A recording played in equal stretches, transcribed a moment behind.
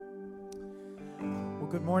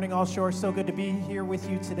Good morning, All Shore. So good to be here with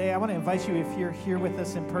you today. I want to invite you, if you're here with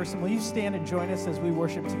us in person, will you stand and join us as we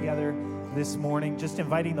worship together this morning, just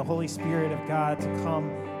inviting the Holy Spirit of God to come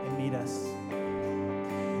and meet us.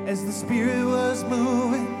 As the Spirit was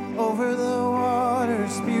moving over the water,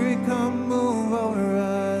 Spirit, come move over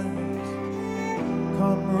us.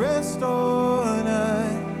 Come rest on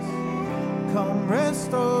us. Come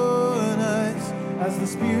rest on us. As the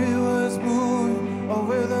Spirit was moving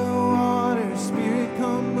over the water, Spirit,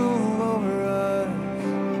 come move over us.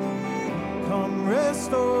 Come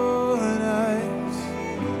rest on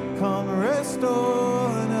us. Come rest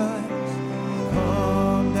on us.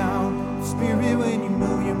 Come down. Spirit, when you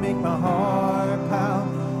move, you make my heart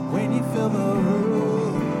pound. When you fill the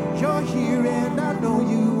room, you're here and I know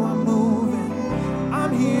you are moving.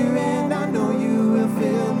 I'm here and I know you will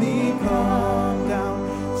fill me. Come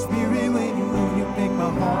down. Spirit, when you move, you make my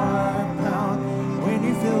heart pound. When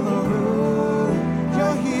you fill the room,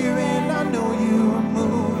 you're here and I know you are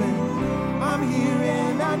moving. I'm here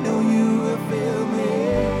and I know you will fill me.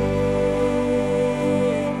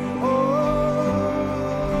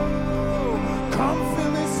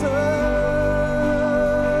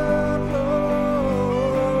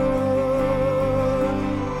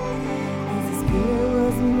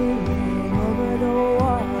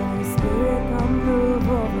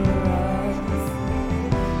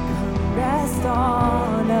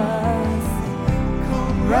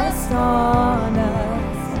 Rest on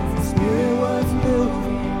us. The Spirit was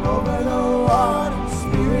moving over the water.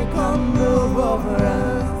 Spirit, come move over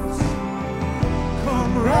us.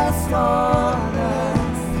 Come rest on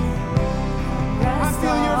us. I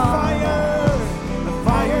feel your fire, the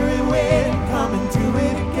fire and wind coming to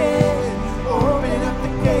it again. Open up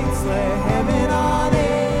the gates, let heaven on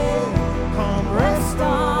in. Come rest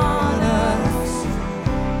on us.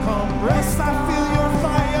 Come rest, I feel your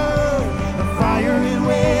fire, the fire and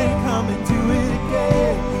wind coming to it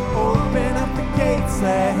again. Open up the gates,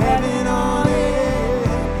 let heaven on in.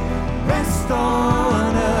 Rest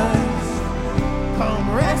on us. Come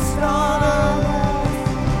rest on us.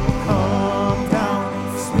 Come down.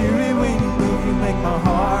 Spirit, when you move, you make my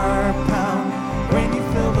heart pound. When you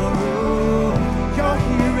fill the room, you're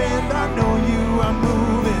here and I know you are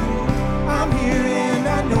moving. I'm here and I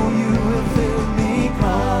know you will fill me.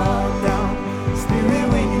 Come down. Spirit,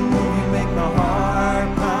 when you move, you make my heart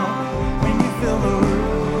pound. When you fill the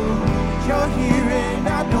room, you're here and I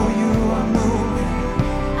know you are moving.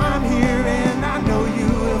 I'm here and I know you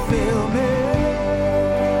will fill me.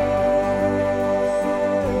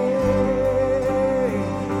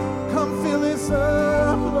 Come fill us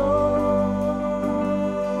up, Lord.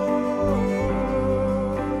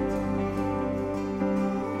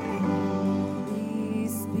 Holy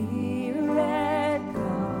Spirit,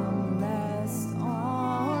 come rest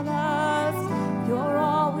on us. You're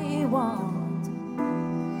all we want.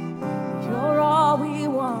 You're all we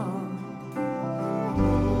want.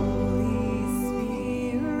 Holy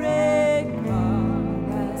Spirit, come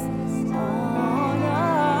rest on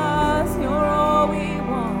us. You're all we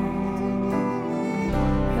want.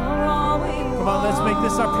 You're all we want. Come on, let's make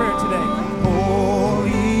this our prayer today.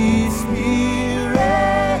 Holy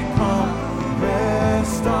Spirit, come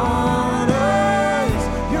rest on us.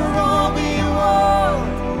 You're all we want.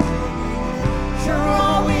 You're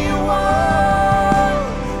all we want.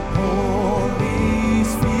 Holy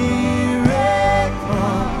Spirit,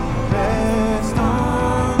 come rest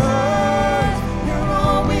on us. You're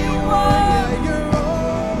all we want.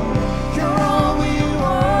 You're all we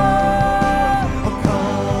want. Oh,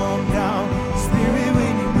 come down. Spirit,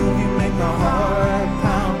 when you move, you make my heart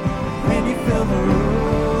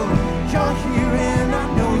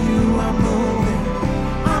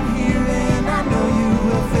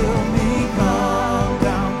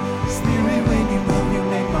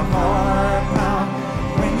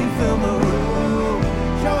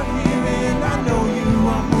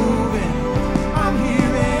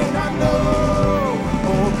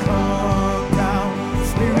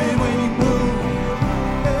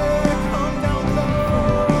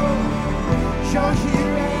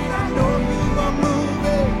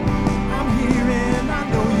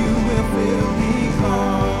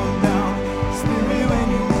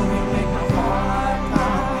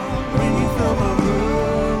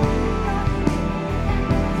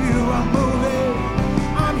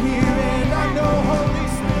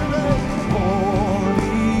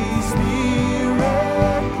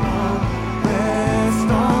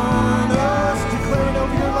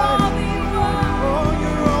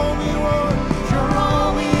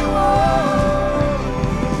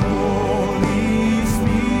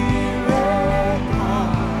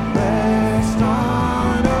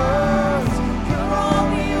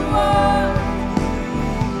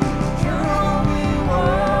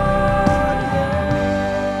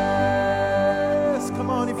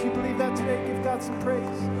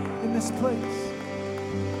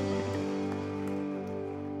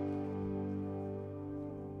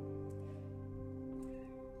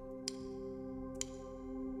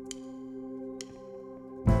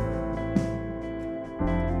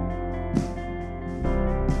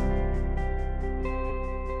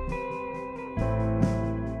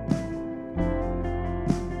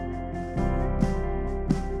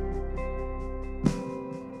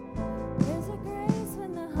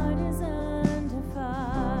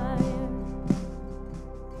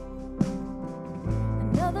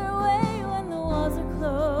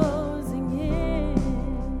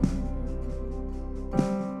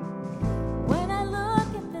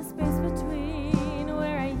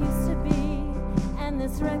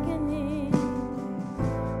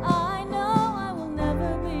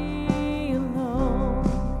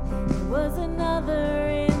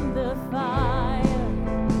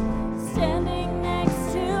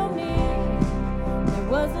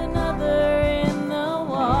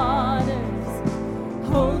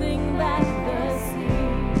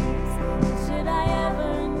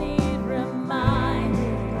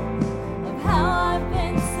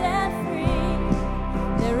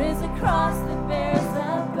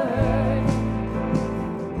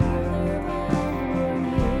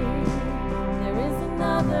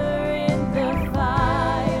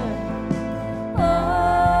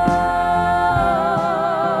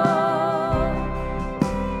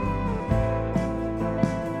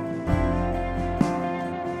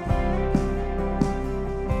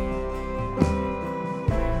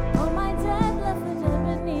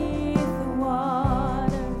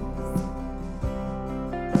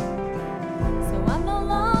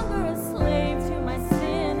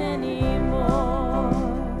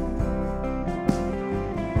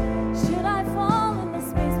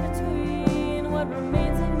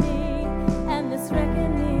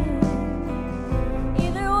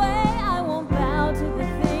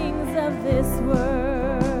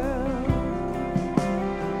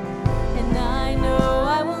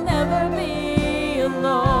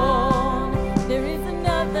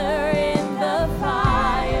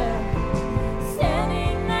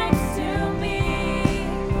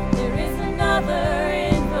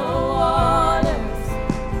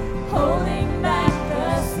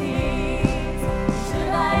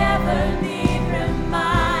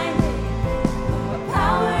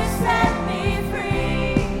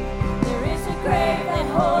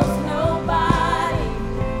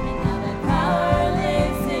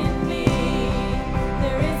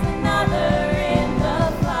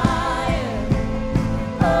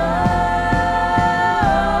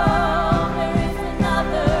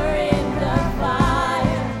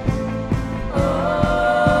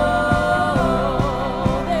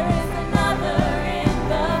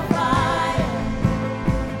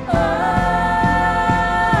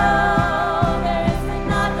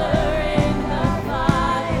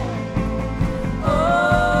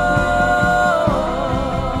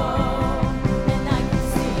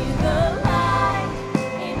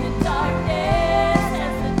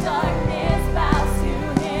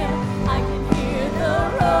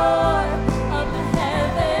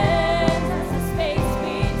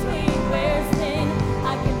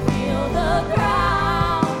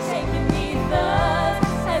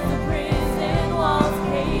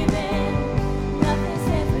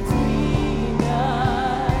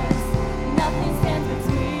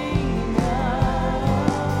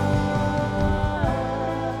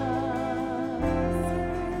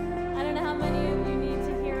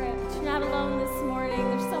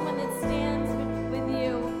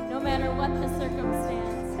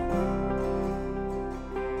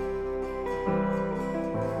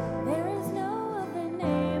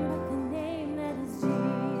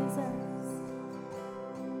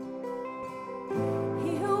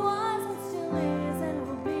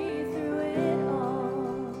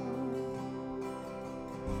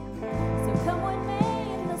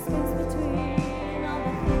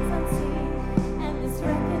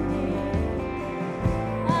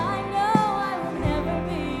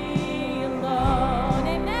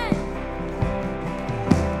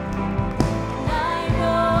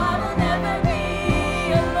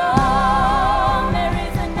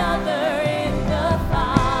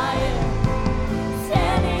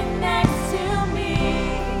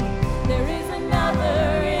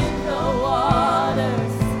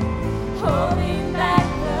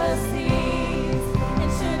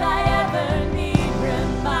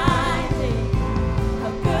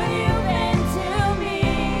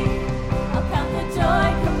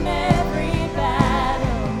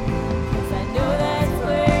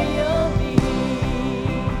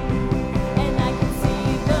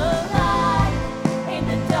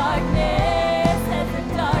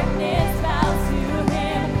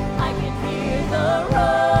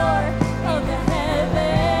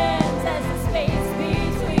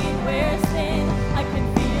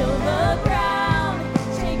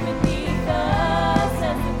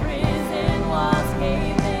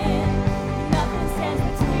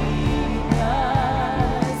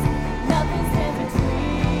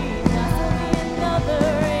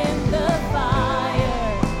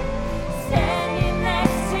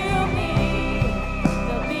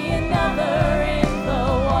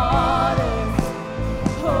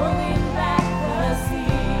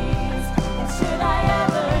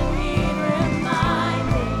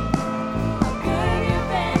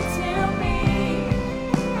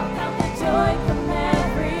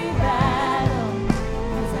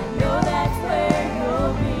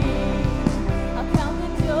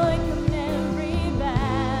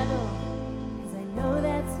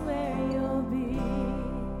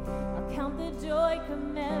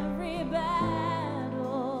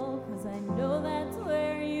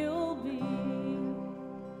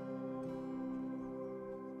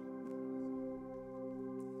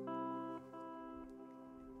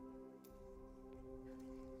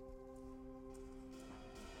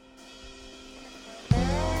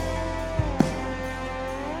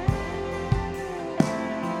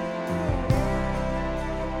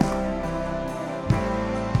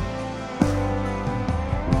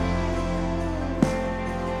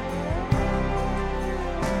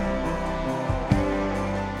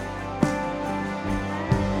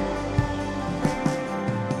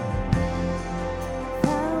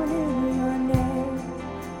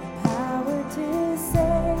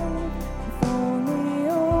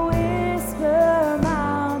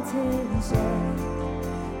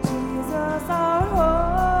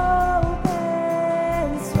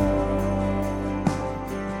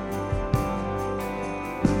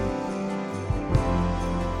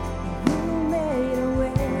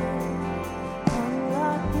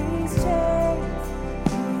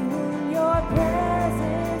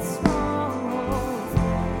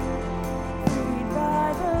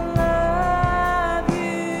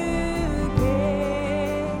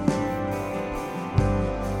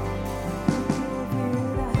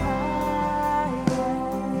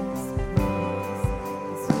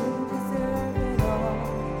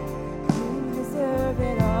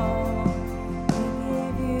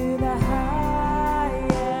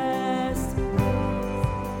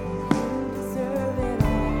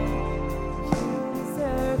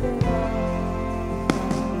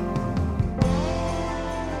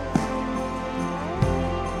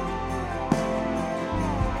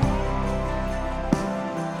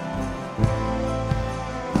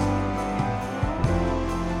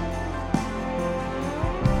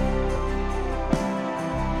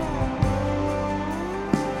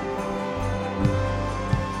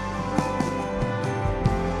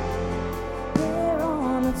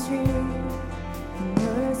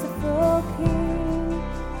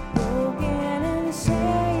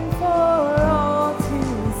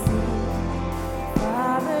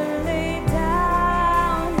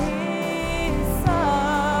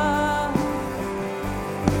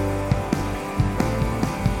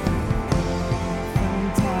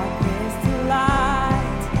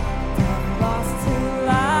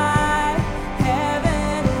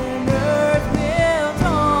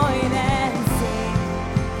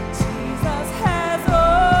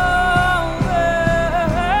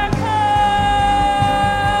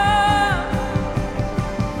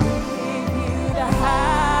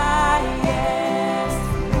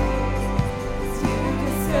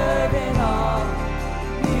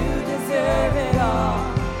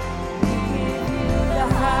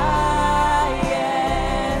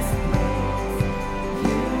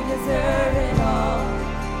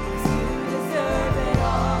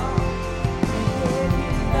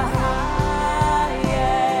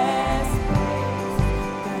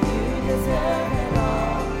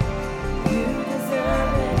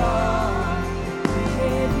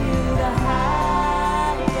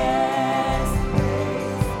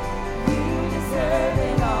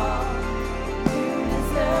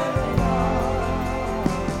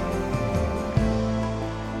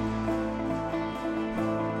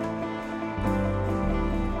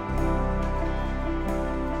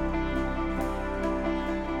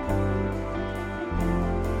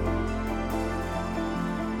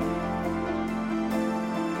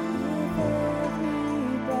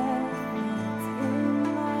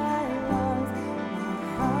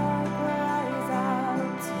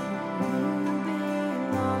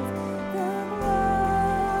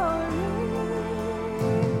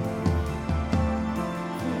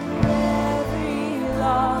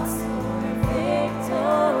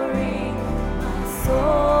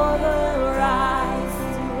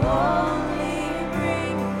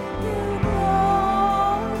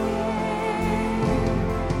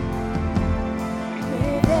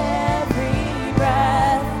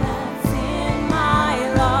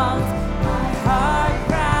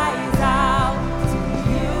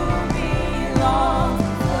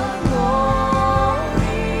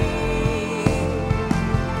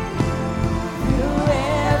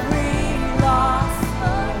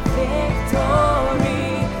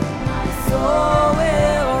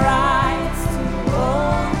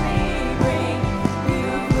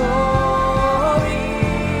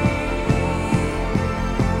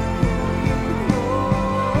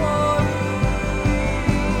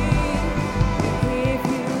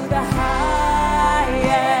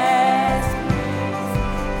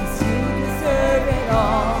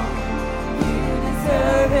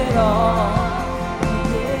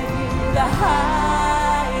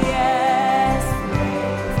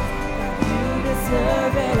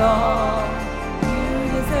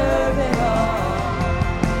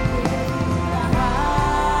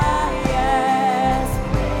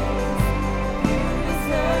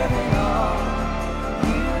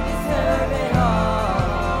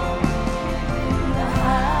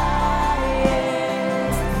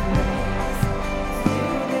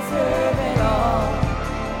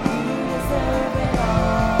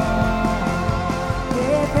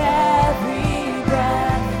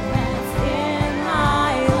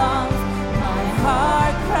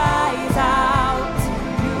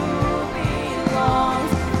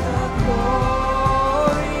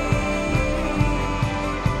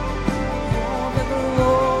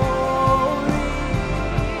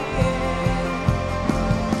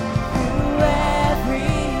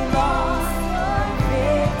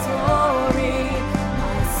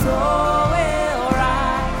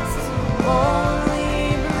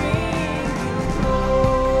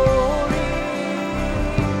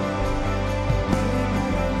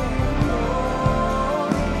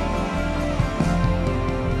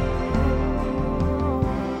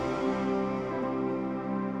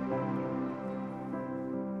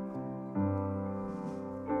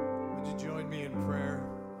you join me in prayer?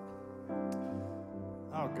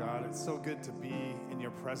 Oh God, it's so good to be in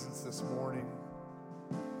your presence this morning.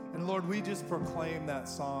 And Lord, we just proclaim that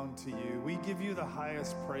song to you. We give you the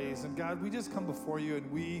highest praise. And God, we just come before you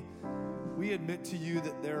and we admit to you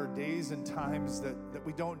that there are days and times that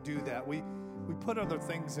we don't do that. We put other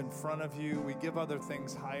things in front of you. We give other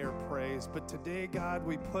things higher praise. But today, God,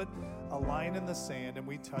 we put a line in the sand and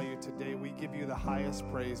we tell you today we give you the highest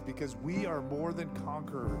praise because we are more than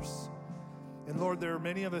conquerors. And Lord, there are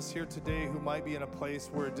many of us here today who might be in a place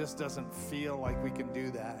where it just doesn't feel like we can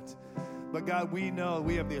do that. But God, we know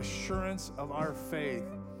we have the assurance of our faith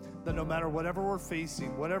that no matter whatever we're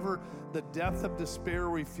facing, whatever the depth of despair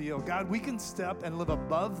we feel, God, we can step and live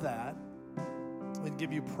above that and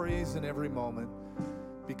give you praise in every moment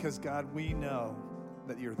because, God, we know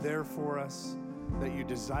that you're there for us, that you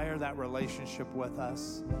desire that relationship with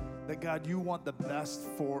us, that, God, you want the best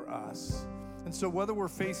for us. And so whether we're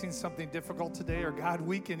facing something difficult today or, God,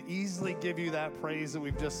 we can easily give you that praise that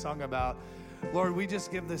we've just sung about. Lord, we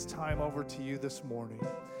just give this time over to you this morning.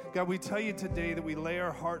 God, we tell you today that we lay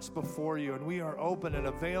our hearts before you and we are open and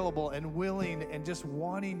available and willing and just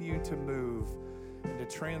wanting you to move and to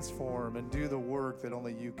transform and do the work that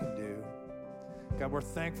only you can do. God, we're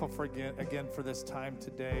thankful for again for this time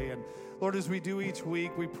today. And Lord, as we do each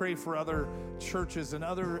week, we pray for other churches and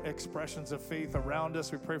other expressions of faith around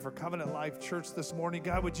us. We pray for Covenant Life Church this morning.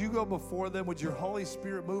 God, would you go before them? Would your Holy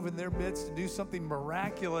Spirit move in their midst and do something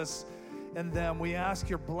miraculous in them? We ask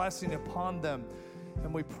your blessing upon them.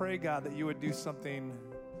 And we pray, God, that you would do something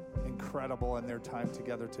incredible in their time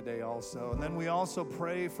together today also. And then we also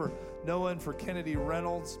pray for Noah and for Kennedy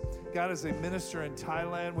Reynolds. God, as they minister in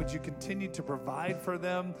Thailand, would you continue to provide for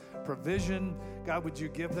them provision? God, would you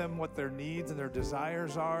give them what their needs and their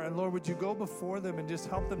desires are? And Lord, would you go before them and just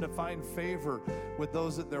help them to find favor with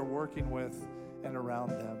those that they're working with and around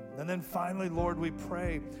them. And then finally, Lord, we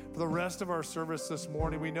pray for the rest of our service this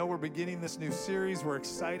morning. We know we're beginning this new series. We're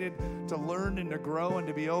excited to learn and to grow and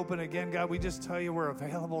to be open. Again, God, we just tell you we're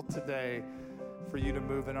available today for you to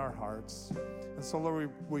move in our hearts. And so, Lord,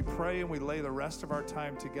 we pray and we lay the rest of our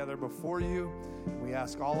time together before you. We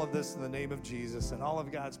ask all of this in the name of Jesus. And all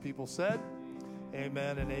of God's people said,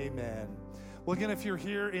 amen and amen. Well, again, if you're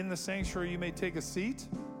here in the sanctuary, you may take a seat.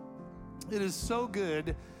 It is so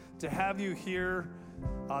good to have you here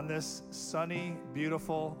on this sunny,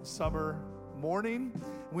 beautiful summer morning.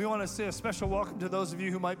 We want to say a special welcome to those of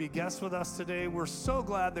you who might be guests with us today. We're so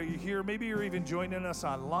glad that you're here. Maybe you're even joining us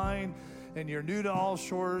online and you're new to All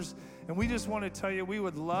Shores. And we just want to tell you, we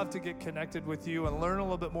would love to get connected with you and learn a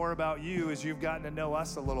little bit more about you as you've gotten to know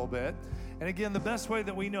us a little bit. And again, the best way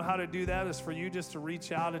that we know how to do that is for you just to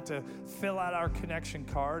reach out and to fill out our connection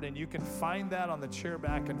card. And you can find that on the chair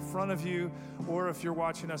back in front of you. Or if you're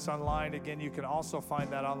watching us online, again, you can also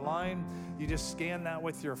find that online. You just scan that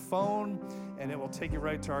with your phone and it will take you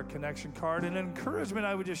right to our connection card. And an encouragement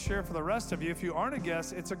I would just share for the rest of you, if you aren't a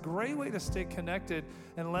guest, it's a great way to stay connected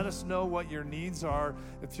and let us know what your needs are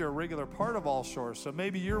if you're a regular part of All Shores. So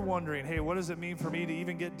maybe you're wondering, hey, what does it mean for me to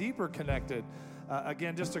even get deeper connected?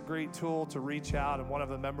 Again, just a great tool to reach out, and one of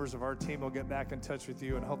the members of our team will get back in touch with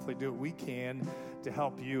you and hopefully do what we can to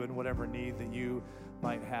help you in whatever need that you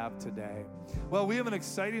might have today. Well, we have an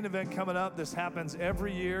exciting event coming up. This happens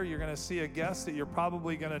every year. You're going to see a guest that you're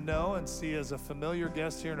probably going to know and see as a familiar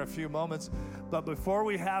guest here in a few moments. But before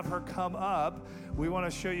we have her come up, we want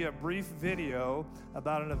to show you a brief video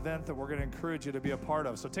about an event that we're going to encourage you to be a part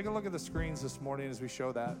of. So take a look at the screens this morning as we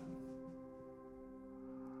show that.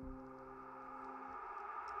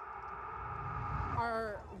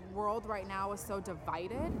 Our world right now is so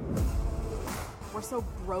divided. We're so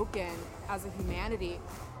broken as a humanity.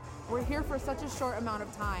 We're here for such a short amount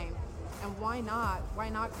of time. And why not? Why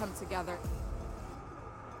not come together?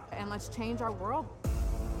 And let's change our world.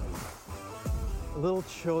 Little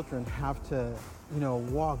children have to,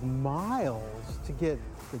 walk miles to get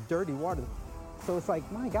the dirty water. So it's like,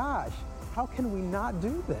 my gosh, how can we not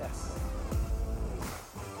do this?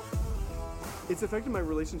 It's affected my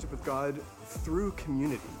relationship with God through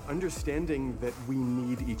community, understanding that we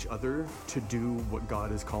need each other to do what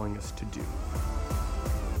God is calling us to do.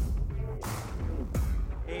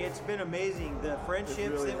 Hey, it's been amazing. The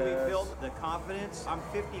friendships that we've built, the confidence. I'm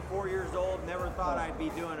 54 years old, never thought I'd be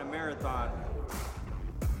doing a marathon.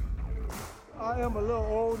 I am a little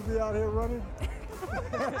old to be out here running.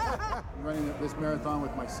 I'm running this marathon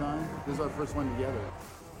with my son. This is our first one together.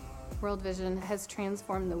 World Vision has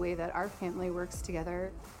transformed the way that our family works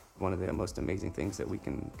together. One of the most amazing things that we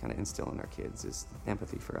can kind of instill in our kids is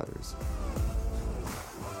empathy for others.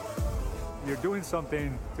 You're doing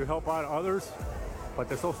something to help out others, but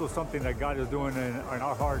there's also something that God is doing in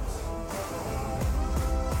our hearts.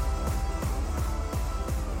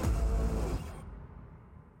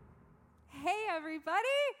 Hey, everybody.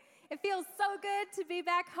 It feels so good to be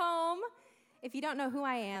back home. If you don't know who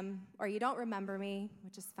I am or you don't remember me,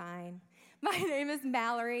 which is fine, my name is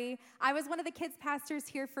Mallory. I was one of the kids pastors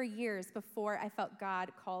here for years before I felt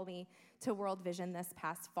God call me to World Vision this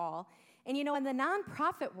past fall. And you know, in the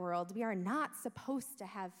nonprofit world, we are not supposed to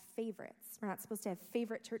have favorites. We're not supposed to have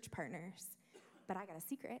favorite church partners. But I got a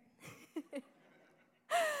secret.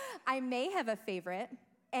 I may have a favorite,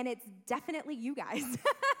 and it's definitely you guys.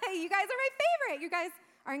 You guys are my favorite. You guys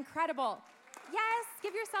are incredible. Yes,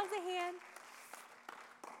 give yourselves a hand.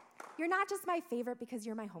 You're not just my favorite because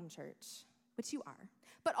you're my home church, which you are,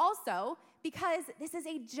 but also because this is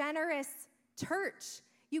a generous church.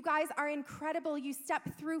 You guys are incredible. You step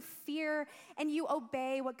through fear and you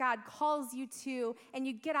obey what God calls you to, and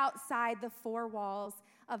you get outside the four walls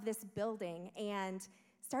of this building. And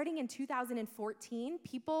starting in 2014,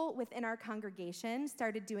 people within our congregation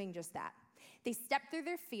started doing just that. They stepped through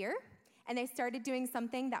their fear, and they started doing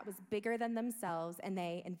something that was bigger than themselves, and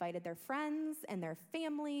they invited their friends and their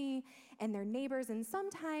family and their neighbors and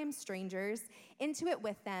sometimes strangers into it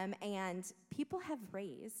with them, and people have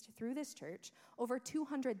raised, through this church, over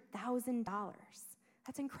 $200,000.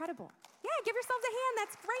 That's incredible. Yeah, give yourselves a hand.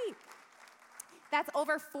 That's great. That's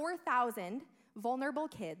over 4,000 vulnerable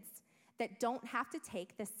kids that don't have to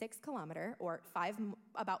take the 6-kilometer or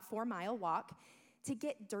about 4-mile walk to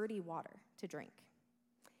get dirty water to drink.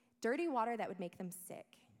 Dirty water that would make them sick.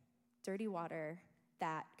 Dirty water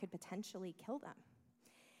that could potentially kill them.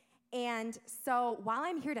 And so while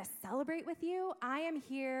I'm here to celebrate with you, I am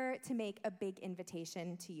here to make a big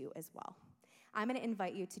invitation to you as well. I'm going to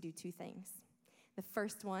invite you to do 2 things. The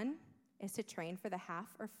first one is to train for the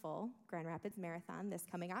half or full Grand Rapids Marathon this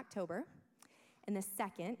coming October. And the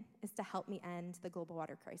second is to help me end the global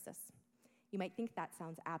water crisis. You might think that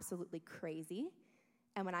sounds absolutely crazy.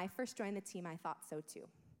 And when I first joined the team, I thought so too.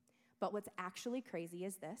 But what's actually crazy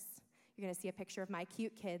is this. You're going to see a picture of my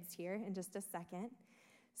cute kids here in just a second.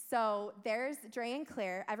 So there's Dre and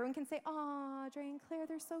Claire. Everyone can say, "Aw, Dre and Claire,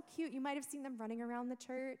 they're so cute." You might have seen them running around the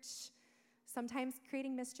church, sometimes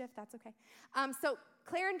creating mischief. That's okay. So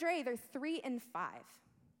Claire and Dre, they're 3 and 5.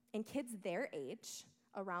 And kids their age,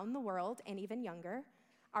 around the world and even younger,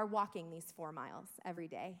 are walking these 4 miles every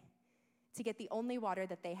day to get the only water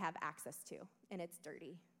that they have access to. And it's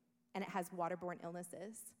dirty. And it has waterborne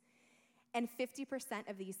illnesses. And 50%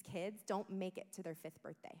 of these kids don't make it to their 5th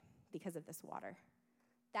birthday because of this water.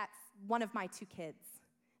 That's one of my 2 kids.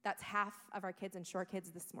 That's half of our kids and Shore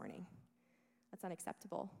Kids this morning. That's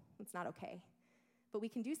unacceptable. It's not okay. But we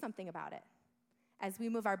can do something about it. As we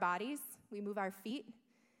move our bodies, we move our feet,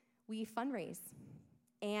 we fundraise.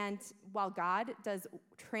 And while God does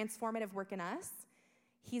transformative work in us,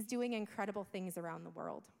 He's doing incredible things around the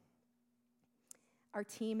world. Our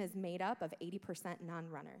team is made up of 80%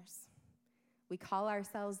 non-runners. We call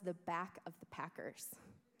ourselves the back of the Packers.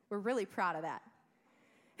 We're really proud of that.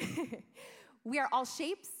 We are all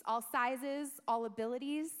shapes, all sizes, all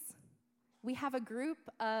abilities. We have a group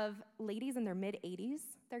of ladies in their mid-80s.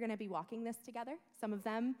 They're going to be walking this together, some of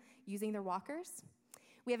them using their walkers.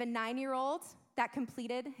 We have a 9-year-old that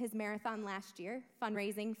completed his marathon last year,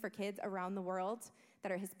 fundraising for kids around the world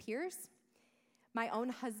that are his peers. My own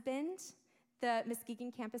husband, the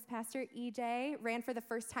Muskegon campus pastor, EJ, ran for the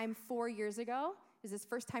first time 4 years ago. It was his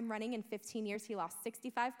first time running in 15 years. He lost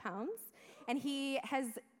 65 pounds, and he has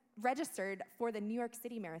registered for the New York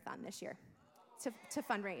City Marathon this year to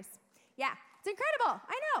fundraise. Yeah, it's incredible.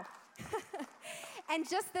 I know. And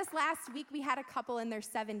just this last week, we had a couple in their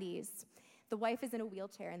 70s. The wife is in a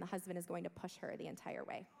wheelchair, and the husband is going to push her the entire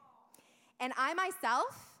way. And I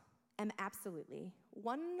myself am absolutely,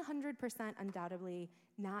 100% undoubtedly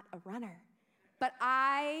not a runner. But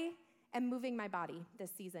I am moving my body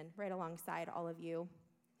this season right alongside all of you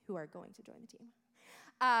who are going to join the team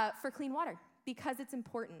for clean water, because it's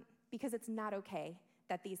important, because it's not okay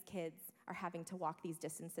that these kids are having to walk these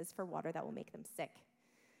distances for water that will make them sick.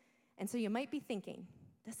 And so you might be thinking,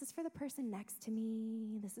 this is for the person next to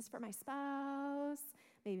me, this is for my spouse,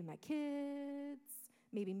 maybe my kids,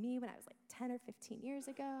 maybe me when I was like 10 or 15 years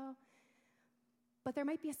ago. But there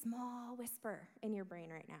might be a small whisper in your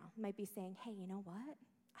brain right now. It might be saying, hey, you know what?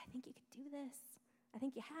 I think you could do this. I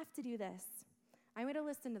think you have to do this. I'm going to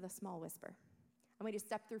listen to the small whisper. I'm going to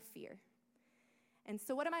step through fear. And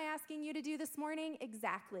so what am I asking you to do this morning?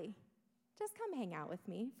 Exactly. Just come hang out with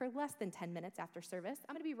me for less than 10 minutes after service.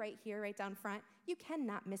 I'm going to be right here, right down front. You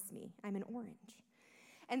cannot miss me. I'm in orange.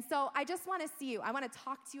 And so I just want to see you. I want to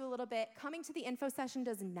talk to you a little bit. Coming to the info session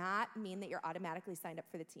does not mean that you're automatically signed up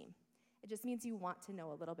for the team. It just means you want to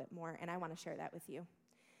know a little bit more, and I want to share that with you.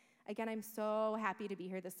 Again, I'm so happy to be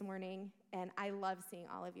here this morning, and I love seeing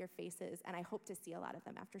all of your faces, and I hope to see a lot of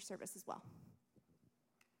them after service as well.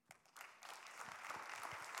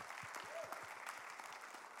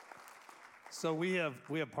 So we have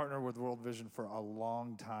partnered with World Vision for a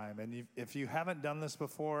long time, and if you haven't done this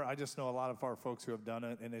before, I just know a lot of our folks who have done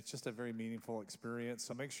it, and it's just a very meaningful experience.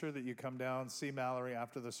 So make sure that you come down, see Mallory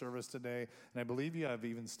after the service today, and I believe you have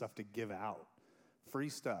even stuff to give out, free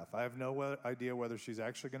stuff. I have no idea whether she's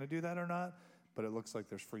actually going to do that or not, but it looks like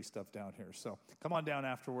there's free stuff down here. So come on down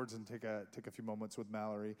afterwards and take a few moments with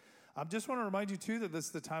Mallory. I just want to remind you, too, that this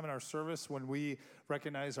is the time in our service when we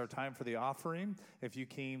recognize our time for the offering. If you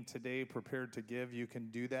came today prepared to give, you can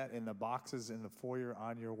do that in the boxes in the foyer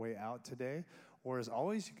on your way out today. Or as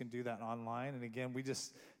always, you can do that online. And again, we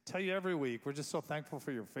just tell you every week, we're just so thankful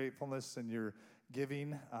for your faithfulness and your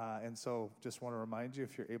giving. And so just want to remind you,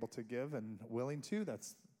 if you're able to give and willing to,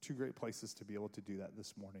 that's two great places to be able to do that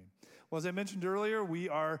this morning. Well, as I mentioned earlier, we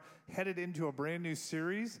are headed into a brand new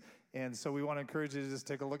series. And so we want to encourage you to just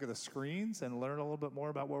take a look at the screens and learn a little bit more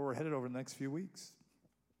about where we're headed over the next few weeks.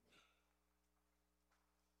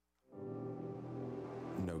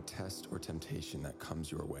 No test or temptation that comes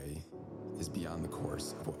your way is beyond the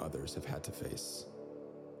course of what others have had to face.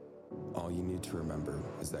 All you need to remember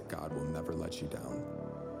is that God will never let you down.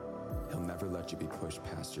 He'll never let you be pushed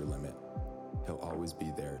past your limit. He'll always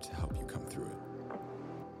be there to help you come through it.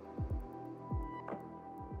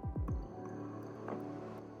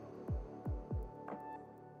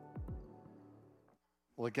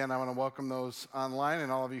 Well, again, I want to welcome those online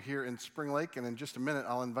and all of you here in Spring Lake. And in just a minute,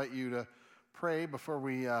 I'll invite you to pray before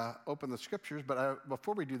we open the scriptures. But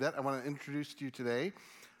before we do that, I want to introduce to you today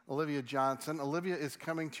Olivia Johnson. Olivia is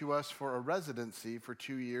coming to us for a residency for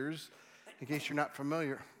 2 years. In case you're not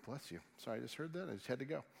familiar, bless you. Sorry, I just heard that. I just had to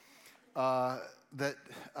go.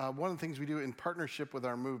 One of the things we do in partnership with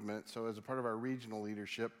our movement, so as a part of our regional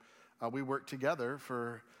leadership, we work together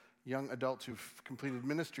for young adults who've completed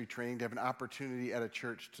ministry training to have an opportunity at a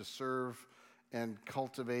church to serve and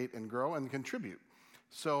cultivate and grow and contribute.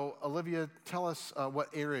 So, Olivia, tell us what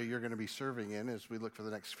area you're going to be serving in as we look for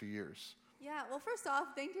the next few years. Yeah, well, first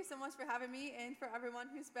off, thank you so much for having me and for everyone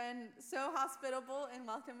who's been so hospitable and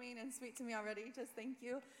welcoming and sweet to me already. Just thank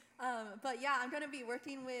you. But yeah, I'm going to be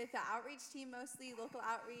working with the outreach team mostly, local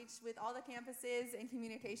outreach with all the campuses and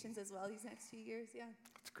communications as well these next 2 years, yeah.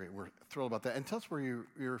 That's great. We're thrilled about that. And tell us where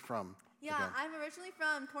you're from. Yeah, again. I'm originally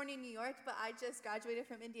from Corning, New York, but I just graduated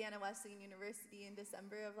from Indiana Wesleyan University in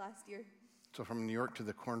December of last year. So from New York to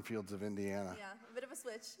the cornfields of Indiana. Yeah, a bit of a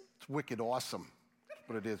switch. It's wicked awesome. That's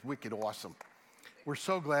what it is, wicked awesome. We're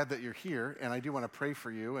so glad that you're here, and I do want to pray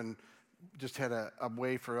for you, and just had a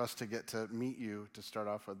way for us to get to meet you to start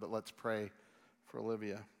off with, but let's pray for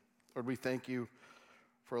Olivia. Lord, we thank you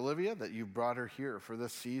for Olivia, that you brought her here for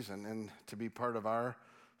this season and to be part of our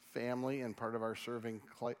family and part of our serving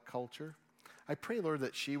culture. I pray, Lord,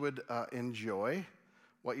 that she would enjoy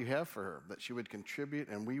what you have for her, that she would contribute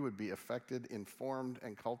and we would be affected, informed,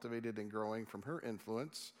 and cultivated and growing from her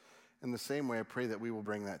influence. In the same way, I pray that we will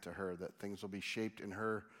bring that to her, that things will be shaped in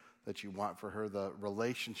her that you want for her. The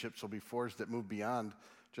relationships will be forged that move beyond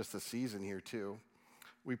just the season here too.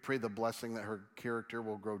 We pray the blessing that her character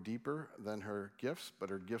will grow deeper than her gifts, but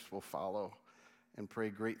her gifts will follow, and pray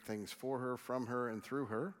great things for her, from her, and through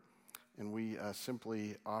her. And we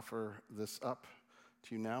simply offer this up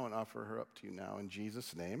to you now and offer her up to you now in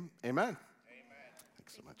Jesus' name. Amen. Amen.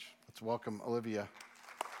 Thanks so much. Let's welcome Olivia.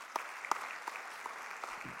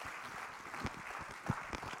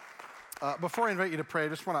 Before I invite you to pray, I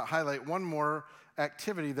just want to highlight one more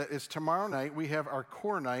activity that is tomorrow night. We have our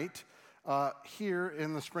core night here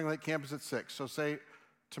in the Spring Lake campus at 6. So say,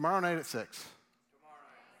 tomorrow night at 6.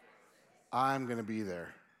 I'm going to be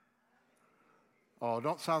there. Oh,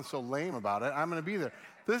 don't sound so lame about it. I'm going to be there.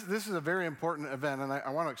 This is a very important event, and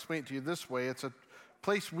I want to explain it to you this way. It's a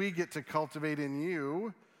place we get to cultivate in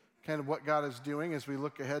you kind of what God is doing as we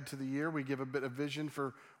look ahead to the year. We give a bit of vision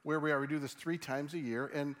for where we are. We do this 3 times a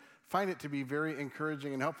year and find it to be very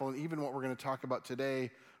encouraging and helpful. And even what we're going to talk about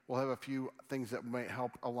today, we'll have a few things that might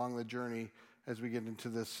help along the journey as we get into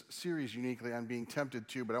this series uniquely on being tempted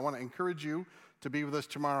to. But I want to encourage you to be with us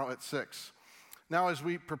tomorrow at 6. Now, as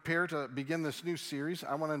we prepare to begin this new series,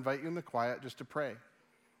 I want to invite you in the quiet just to pray.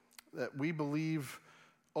 That we believe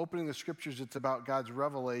opening the scriptures, it's about God's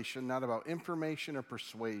revelation, not about information or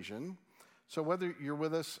persuasion. So whether you're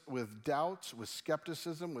with us with doubts, with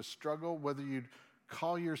skepticism, with struggle, whether you'd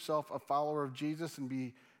call yourself a follower of Jesus and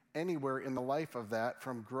be anywhere in the life of that,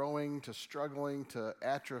 from growing to struggling to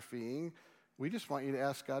atrophying, we just want you to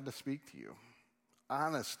ask God to speak to you,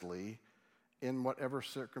 honestly, in whatever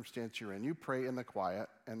circumstance you're in. You pray in the quiet,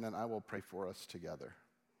 and then I will pray for us together.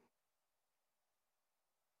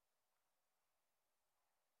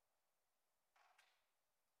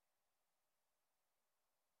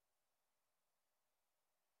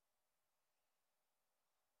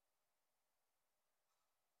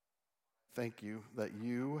 Thank you that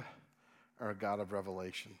you are a God of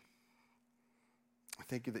revelation. I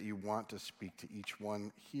thank you that you want to speak to each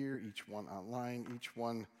one here, each one online, each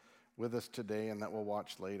one with us today and that we'll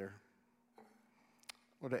watch later.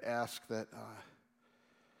 Lord, I ask that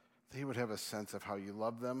they would have a sense of how you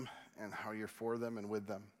love them and how you're for them and with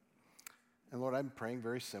them. And Lord, I'm praying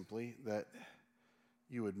very simply that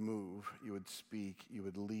you would move, you would speak, you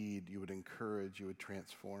would lead, you would encourage, you would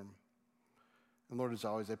transform. And Lord, as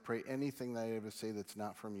always, I pray anything that I ever say that's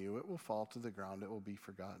not from you, it will fall to the ground, it will be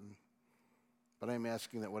forgotten. But I'm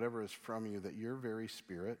asking that whatever is from you, that your very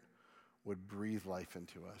Spirit would breathe life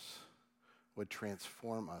into us, would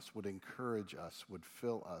transform us, would encourage us, would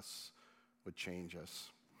fill us, would change us.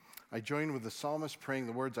 I join with the psalmist praying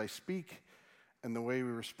the words I speak and the way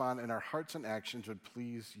we respond in our hearts and actions would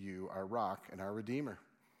please you, our rock and our Redeemer.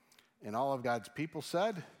 And all of God's people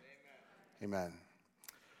said, Amen. Amen.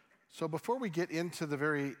 So before we get into the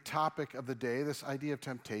very topic of the day, this idea of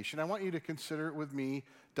temptation, I want you to consider with me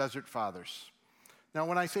desert fathers. Now,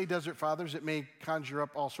 when I say desert fathers, it may conjure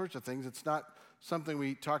up all sorts of things. It's not something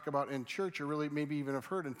we talk about in church or really maybe even have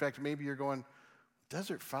heard. In fact, maybe you're going,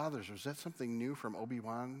 desert fathers, was that something new from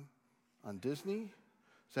Obi-Wan on Disney?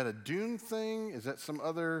 Is that a Dune thing? Is that some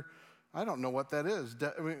other, I don't know what that is.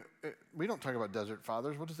 We don't talk about desert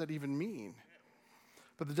fathers. What does that even mean?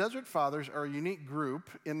 But the Desert Fathers are a unique group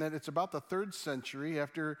in that it's about the 3rd century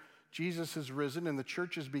after Jesus has risen and the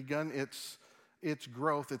church has begun its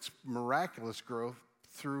growth, its miraculous growth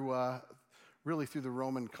through really through the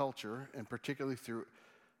Roman culture and particularly through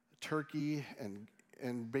Turkey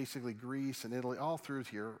and basically Greece and Italy, all through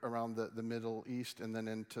here around the Middle East and then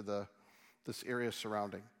into this area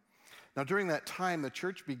surrounding. Now, during that time, the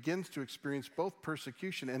church begins to experience both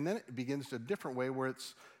persecution and then it begins a different way where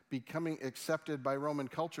it's becoming accepted by Roman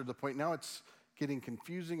culture to the point now it's getting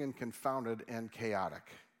confusing and confounded and chaotic.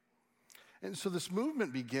 And so this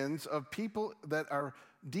movement begins of people that are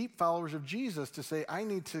deep followers of Jesus to say, I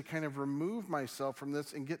need to kind of remove myself from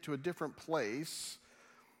this and get to a different place.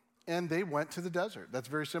 And they went to the desert. That's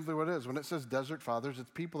very simply what it is. When it says desert fathers,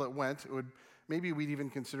 it's people that went. Maybe we'd even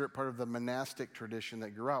consider it part of the monastic tradition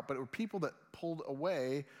that grew out, but it were people that pulled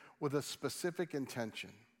away with a specific intention.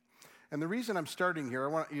 And the reason I'm starting here, I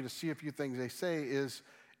want you to see a few things they say, is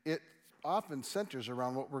it often centers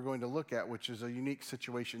around what we're going to look at, which is a unique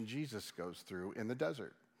situation Jesus goes through in the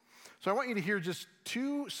desert. So I want you to hear just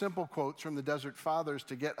 2 simple quotes from the Desert Fathers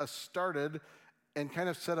to get us started and kind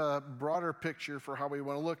of set a broader picture for how we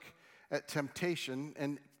want to look at temptation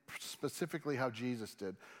and specifically how Jesus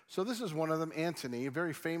did. So this is one of them, Antony, a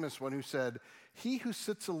very famous one, who said, "He who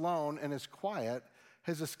sits alone and is quiet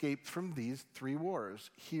has escaped from these 3 wars,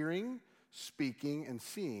 hearing, speaking, and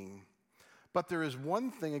seeing. But there is one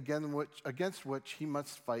thing against which he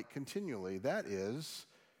must fight continually. That is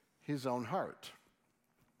his own heart."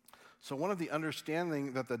 So one of the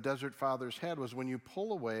understanding that the Desert Fathers had was when you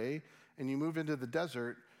pull away and you move into the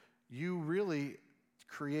desert, you really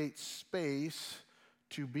create space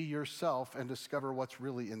to be yourself and discover what's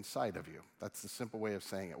really inside of you. That's the simple way of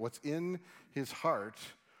saying it. What's in his heart,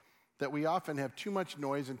 that we often have too much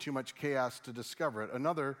noise and too much chaos to discover it.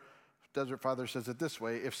 Another Desert Father says it this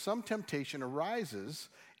way: if some temptation arises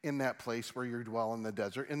in that place where you dwell in the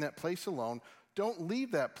desert, in that place alone, don't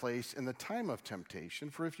leave that place in the time of temptation,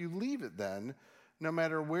 for if you leave it then, no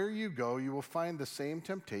matter where you go, you will find the same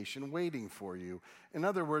temptation waiting for you. In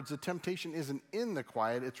other words, the temptation isn't in the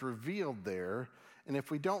quiet, it's revealed there. And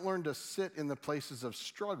if we don't learn to sit in the places of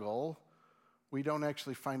struggle, we don't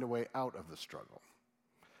actually find a way out of the struggle.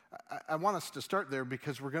 I want us to start there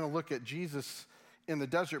because we're going to look at Jesus in the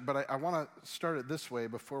desert, but I want to start it this way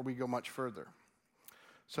before we go much further.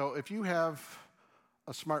 So if you have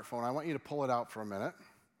a smartphone, I want you to pull it out for a minute.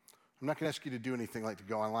 I'm not going to ask you to do anything like to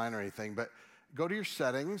go online or anything, but go to your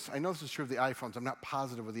settings. I know this is true of the iPhones. I'm not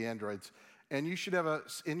positive with the Androids. And you should have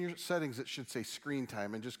in your settings, it should say screen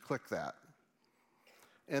time, and just click that.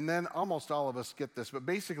 And then almost all of us get this, but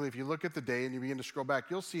basically if you look at the day and you begin to scroll back,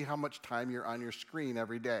 you'll see how much time you're on your screen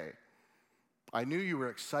every day. I knew you were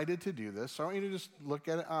excited to do this, so I want you to just look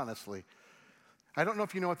at it honestly. I don't know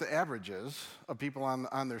if you know what the average is of people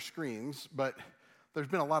on their screens, but there's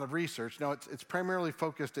been a lot of research. Now, it's primarily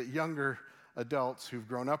focused at younger adults who've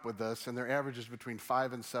grown up with us, and their average is between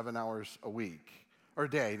 5 and 7 hours a week, or a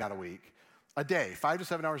day, not a week, a day, 5 to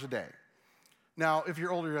 7 hours a day. Now, if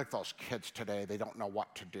you're older, you're like, those kids today, they don't know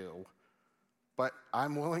what to do. But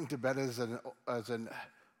I'm willing to bet as a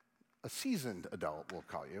seasoned adult, we'll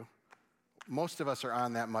call you, most of us are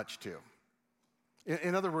on that much too.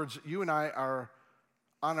 In other words, you and I are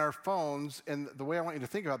on our phones, and the way I want you to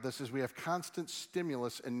think about this is we have constant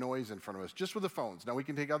stimulus and noise in front of us, just with the phones. Now, we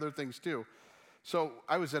can take other things too. So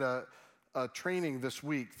I was at a training this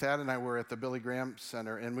week. Thad and I were at the Billy Graham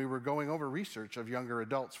Center, and we were going over research of younger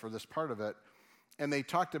adults for this part of it. And they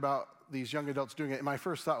talked about these young adults doing it. And my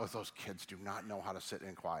first thought was, those kids do not know how to sit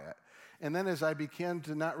in quiet. And then as I began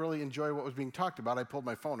to not really enjoy what was being talked about, I pulled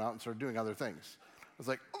my phone out and started doing other things. I was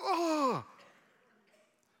like, oh!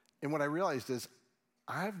 And what I realized is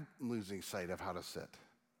I'm losing sight of how to sit.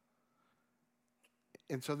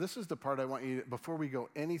 And so this is the part I want you to, before we go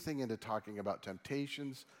anything into talking about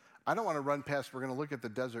temptations, I don't want to run past, we're going to look at the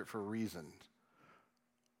desert for a reason.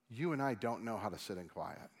 You and I don't know how to sit in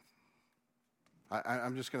quiet.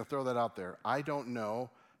 I'm just going to throw that out there. I don't know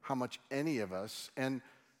how much any of us, and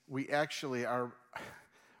we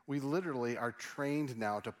literally are trained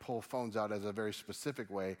now to pull phones out as a very specific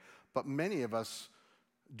way, but many of us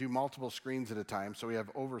do multiple screens at a time, so we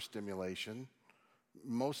have overstimulation.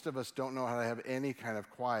 Most of us don't know how to have any kind of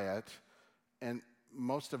quiet, and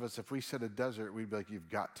most of us, if we said a desert, we'd be like, you've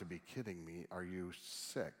got to be kidding me. Are you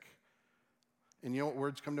sick? And you know what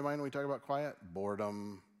words come to mind when we talk about quiet?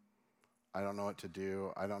 Boredom. I don't know what to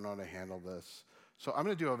do. I don't know how to handle this. So I'm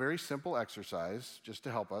going to do a very simple exercise just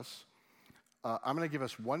to help us. I'm going to give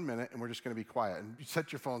us 1 minute, and we're just going to be quiet. And you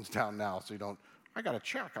set your phones down now so you don't, I got to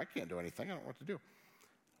check. I can't do anything. I don't know what to do.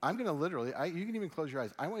 I'm going to literally, you can even close your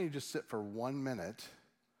eyes. I want you to just sit for 1 minute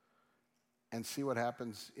and see what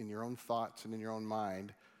happens in your own thoughts and in your own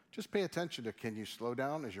mind. Just pay attention to, can you slow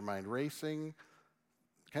down? Is your mind racing?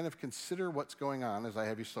 Kind of consider what's going on as I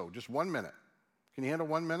have you slow. Just 1 minute. Can you handle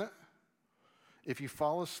 1 minute? If you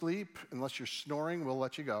fall asleep, unless you're snoring, we'll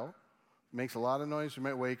let you go. It makes a lot of noise. You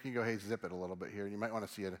might wake and go, hey, zip it a little bit here. And you might want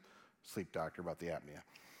to see a sleep doctor about the apnea.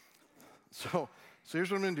 So here's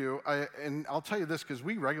what I'm going to do. And I'll tell you this because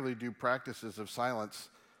we regularly do practices of silence.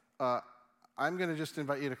 I'm going to just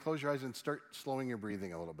invite you to close your eyes and start slowing your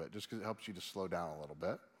breathing a little bit, just because it helps you to slow down a little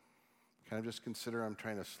bit. Kind of just consider I'm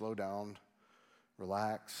trying to slow down,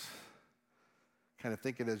 relax. Kind of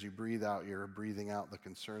think it as you breathe out, you're breathing out the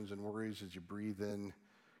concerns and worries. As you breathe in,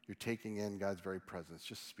 you're taking in God's very presence.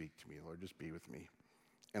 Just speak to me, Lord. Just be with me.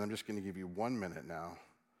 And I'm just going to give you 1 minute now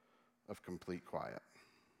of complete quiet.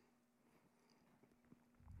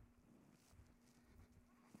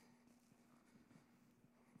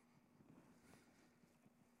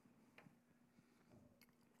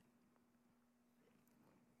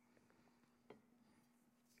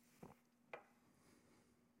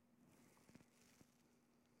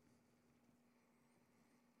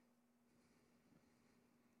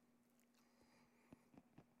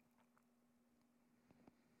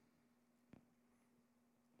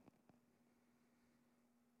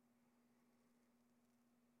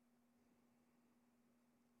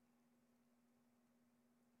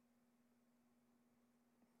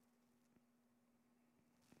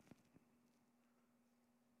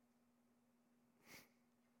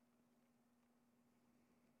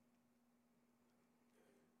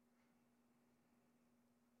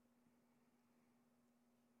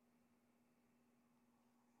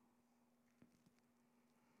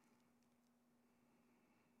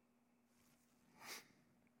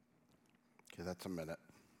 Okay, that's a minute.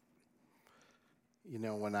 You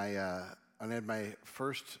know, when I had my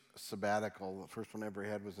first sabbatical, the first one I ever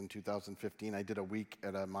had was in 2015. I did a week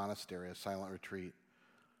at a monastery, a silent retreat,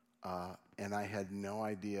 and I had no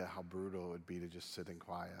idea how brutal it would be to just sit in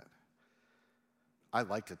quiet. I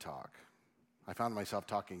like to talk. I found myself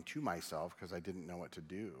talking to myself because I didn't know what to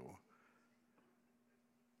do.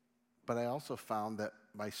 But I also found that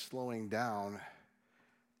by slowing down,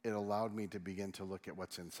 it allowed me to begin to look at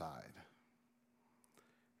what's inside.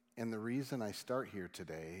 And the reason I start here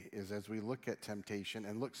today is as we look at temptation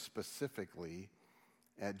and look specifically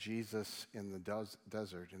at Jesus in the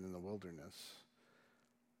desert and in the wilderness,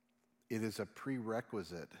 it is a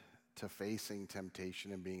prerequisite to facing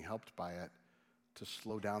temptation and being helped by it to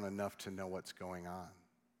slow down enough to know what's going on.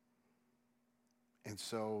 And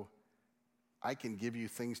so I can give you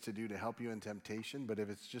things to do to help you in temptation, but if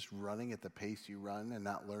it's just running at the pace you run and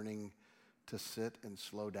not learning to sit and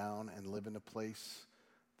slow down and live in a place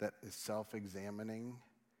that is self-examining,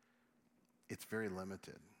 it's very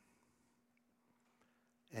limited.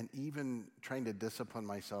 And even trying to discipline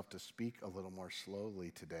myself to speak a little more slowly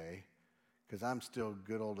today because I'm still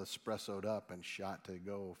good old espressoed up and shot to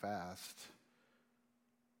go fast.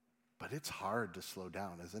 But it's hard to slow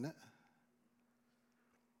down, isn't it?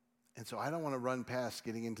 And so I don't want to run past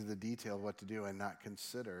getting into the detail of what to do and not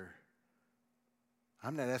consider.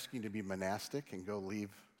 I'm not asking you to be monastic and go leave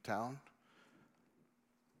town.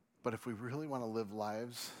 But if we really want to live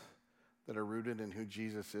lives that are rooted in who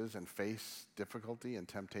Jesus is and face difficulty and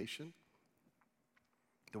temptation,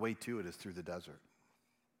 the way to it is through the desert.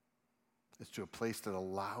 It's to a place that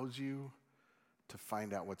allows you to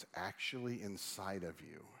find out what's actually inside of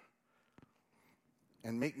you.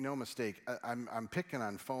 And make no mistake, I'm picking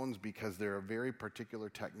on phones because they're a very particular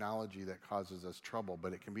technology that causes us trouble,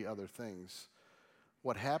 but it can be other things.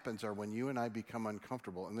 What happens are when you and I become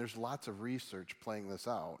uncomfortable, and there's lots of research playing this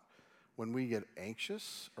out, when we get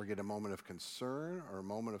anxious or get a moment of concern or a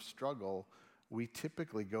moment of struggle, we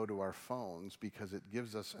typically go to our phones because it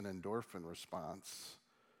gives us an endorphin response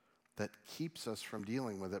that keeps us from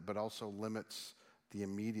dealing with it, but also limits the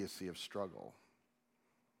immediacy of struggle.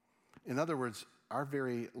 In other words, our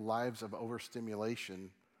very lives of overstimulation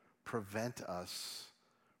prevent us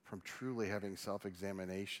from truly having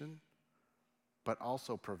self-examination, but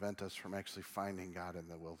also prevent us from actually finding God in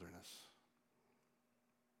the wilderness.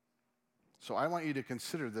 So I want you to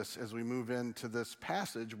consider this as we move into this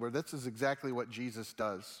passage where this is exactly what Jesus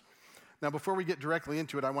does. Now, before we get directly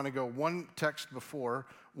into it, I want to go one text before,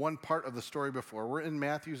 one part of the story before. We're in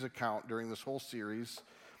Matthew's account during this whole series.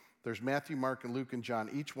 There's Matthew, Mark, and Luke, and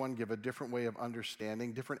John. Each one give a different way of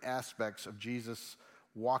understanding, different aspects of Jesus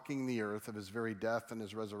walking the earth, of his very death and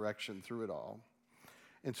his resurrection through it all.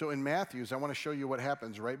 And so in Matthew's, I want to show you what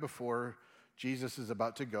happens right before Jesus is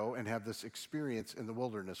about to go and have this experience in the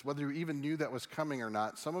wilderness. Whether you even knew that was coming or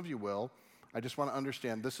not, some of you will. I just want to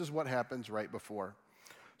understand this is what happens right before.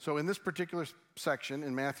 So in this particular section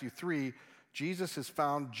in Matthew 3, Jesus has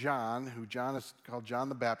found John, who John is called John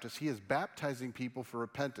the Baptist. He is baptizing people for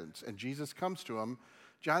repentance. And Jesus comes to him.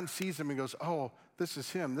 John sees him and goes, oh, this is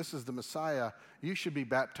him. This is the Messiah. You should be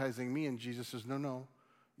baptizing me. And Jesus says, no,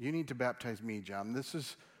 you need to baptize me, John. This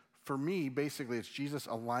is, for me, basically, it's Jesus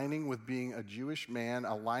aligning with being a Jewish man,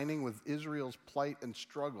 aligning with Israel's plight and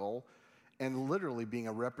struggle, and literally being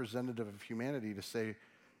a representative of humanity to say,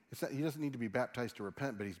 he doesn't need to be baptized to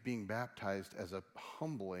repent, but he's being baptized as a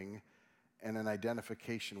humbling and an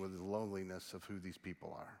identification with the loneliness of who these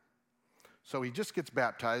people are. So he just gets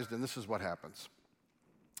baptized, and this is what happens.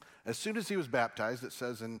 As soon as he was baptized, it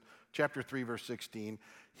says in chapter 3, verse 16,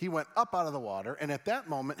 he went up out of the water, and at that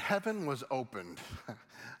moment, heaven was opened.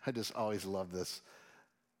 I just always love this.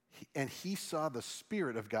 And he saw the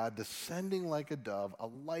Spirit of God descending like a dove,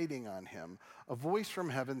 alighting on him. A voice from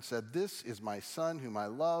heaven said, "This is my Son whom I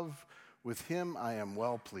love. With him I am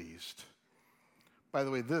well pleased." By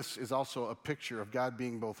the way, this is also a picture of God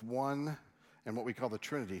being both one and what we call the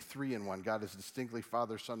Trinity, 3 in 1. God is distinctly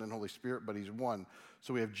Father, Son, and Holy Spirit, but he's one.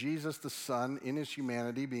 So we have Jesus the Son in his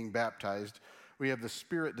humanity being baptized. We have the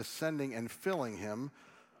Spirit descending and filling him.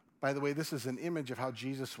 By the way, this is an image of how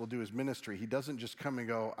Jesus will do his ministry. He doesn't just come and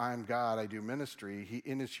go, I'm God, I do ministry.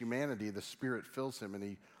 In his humanity, the Spirit fills him and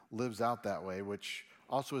he lives out that way, which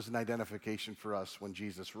also is an identification for us. When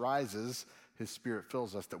Jesus rises, his Spirit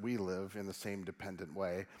fills us, that we live in the same dependent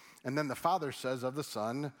way. And then the Father says of the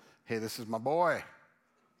Son, hey, this is my boy.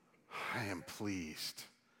 I am pleased.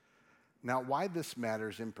 Now, why this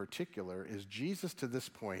matters in particular is Jesus to this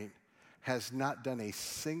point has not done a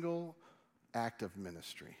single act of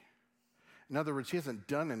ministry. In other words, he hasn't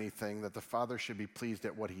done anything that the Father should be pleased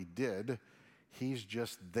at what he did. He's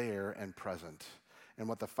just there and present. And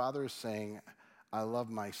what the Father is saying, I love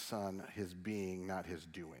my Son, his being, not his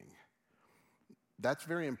doing. That's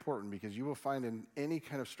very important because you will find in any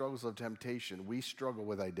kind of struggles of temptation, we struggle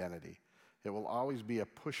with identity. It will always be a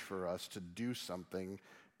push for us to do something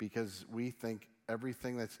because we think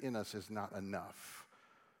everything that's in us is not enough.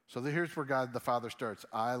 So here's where God the Father starts.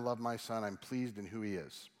 I love my Son. I'm pleased in who he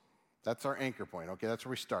is. That's our anchor point, okay? That's where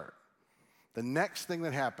we start. The next thing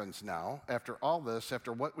that happens now, after all this,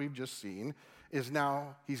 after what we've just seen, is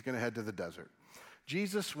now he's going to head to the desert.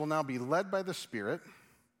 Jesus will now be led by the Spirit,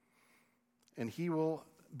 and he will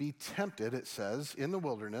be tempted, it says, in the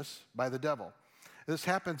wilderness by the devil. This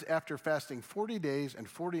happens after fasting 40 days and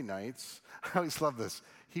 40 nights. I always love this.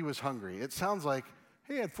 He was hungry. It sounds like,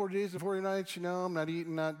 hey, I had 40 days and 40 nights, I'm not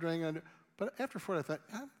eating, not drinking. But after 40, I thought,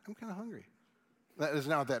 I'm kind of hungry. That is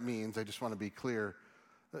not what that means. I just want to be clear.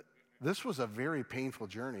 This was a very painful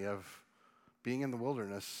journey of being in the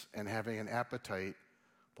wilderness and having an appetite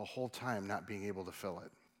the whole time, not being able to fill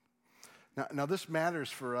it. Now this matters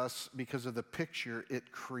for us because of the picture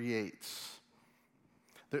it creates.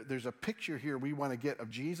 There's a picture here we want to get of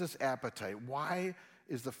Jesus' appetite. Why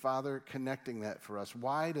is the Father connecting that for us?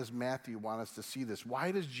 Why does Matthew want us to see this?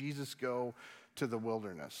 Why does Jesus go to the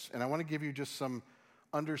wilderness? And I want to give you just some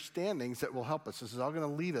understandings that will help us. This is all going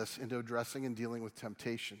to lead us into addressing and dealing with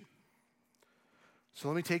temptation. So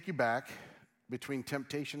let me take you back between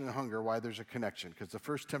temptation and hunger, why there's a connection, because the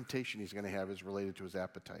first temptation he's going to have is related to his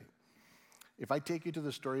appetite. If I take you to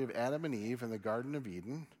the story of Adam and Eve in the Garden of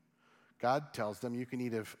Eden, God tells them you can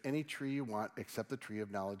eat of any tree you want except the tree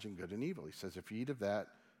of knowledge and good and evil. He says, if you eat of that,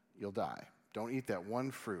 you'll die. Don't eat that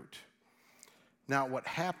one fruit. Now, what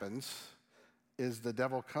happens is the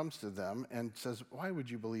devil comes to them and says, why would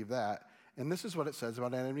you believe that? And this is what it says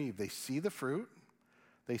about Adam and Eve. They see the fruit.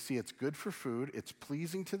 They see it's good for food. It's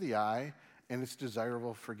pleasing to the eye. And it's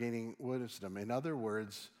desirable for gaining wisdom. In other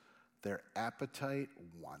words, their appetite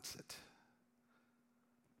wants it.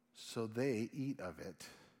 So they eat of it,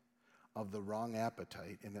 of the wrong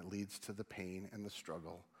appetite, and it leads to the pain and the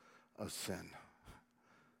struggle of sin.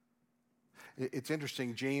 It's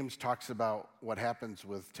interesting, James talks about what happens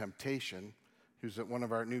with temptation, who's one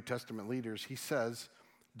of our New Testament leaders. He says,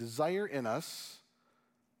 desire in us,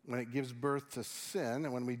 when it gives birth to sin,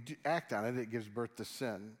 and when we act on it, it gives birth to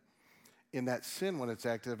sin. In that sin, when it's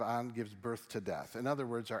active on, gives birth to death. In other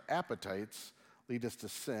words, our appetites lead us to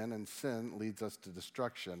sin, and sin leads us to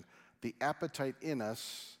destruction. The appetite in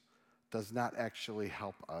us does not actually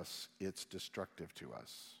help us. It's destructive to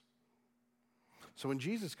us. So when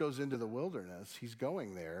Jesus goes into the wilderness, he's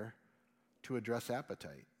going there to address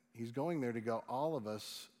appetite. He's going there to go, all of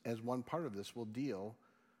us, as one part of this, will deal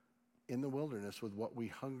in the wilderness with what we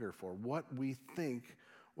hunger for, what we think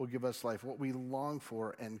will give us life, what we long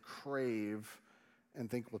for and crave and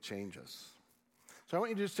think will change us. So I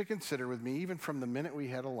want you just to consider with me, even from the minute we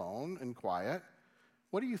had alone and quiet,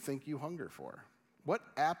 what do you think you hunger for? What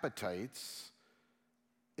appetites,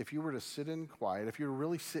 if you were to sit in quiet, if you were to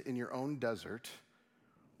really sit in your own desert,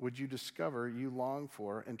 would you discover you long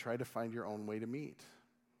for and try to find your own way to meet?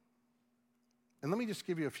 And let me just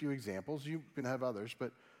give you a few examples. You can have others,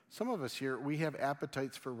 but some of us here, we have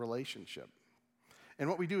appetites for relationship. And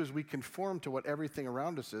what we do is we conform to what everything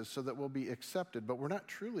around us is so that we'll be accepted, but we're not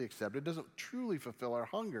truly accepted. It doesn't truly fulfill our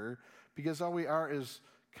hunger because all we are is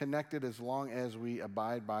connected as long as we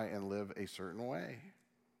abide by and live a certain way.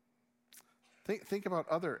 Think about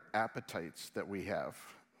other appetites that we have.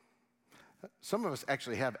 Some of us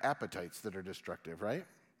actually have appetites that are destructive, right?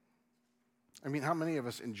 I mean, how many of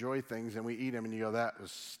us enjoy things and we eat them and you go, that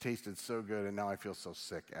tasted so good and now I feel so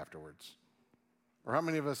sick afterwards? Or how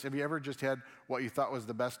many of us, have you ever just had what you thought was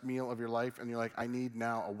the best meal of your life and you're like, I need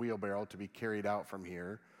now a wheelbarrow to be carried out from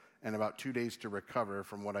here and about 2 days to recover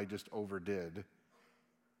from what I just overdid?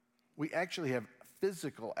 We actually have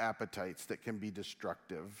physical appetites that can be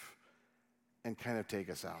destructive and kind of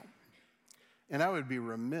take us out. And I would be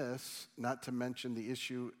remiss not to mention the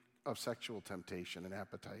issue of sexual temptation and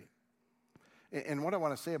appetite. And what I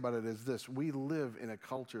want to say about it is this: we live in a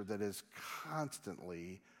culture that is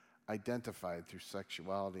constantly identified through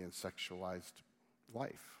sexuality and sexualized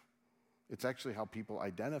life. It's actually how people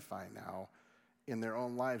identify now in their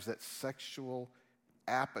own lives, that sexual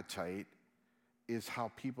appetite is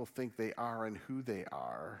how people think they are and who they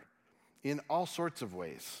are in all sorts of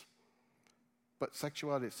ways. But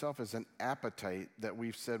sexuality itself is an appetite that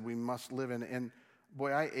we've said we must live in. And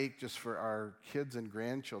boy, I ache just for our kids and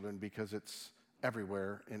grandchildren because it's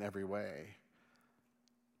everywhere in every way.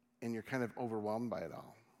 And you're kind of overwhelmed by it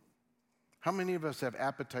all. How many of us have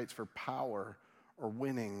appetites for power or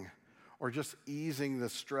winning or just easing the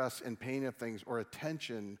stress and pain of things or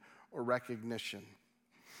attention or recognition?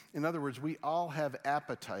 In other words, we all have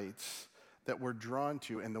appetites that we're drawn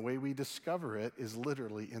to, and the way we discover it is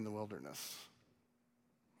literally in the wilderness.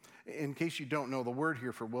 In case you don't know, the word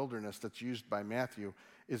here for wilderness that's used by Matthew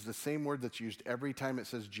is the same word that's used every time it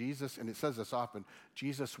says Jesus, and it says this often,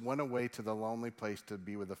 Jesus went away to the lonely place to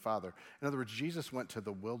be with the Father. In other words, Jesus went to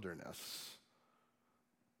the wilderness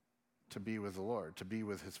to be with the Lord, to be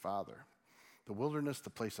with his Father. The wilderness,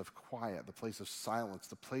 the place of quiet, the place of silence,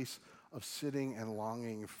 the place of sitting and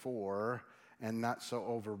longing for and not so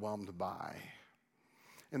overwhelmed by.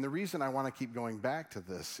 And the reason I want to keep going back to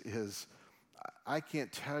this is I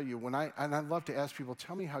can't tell you, and I'd love to ask people,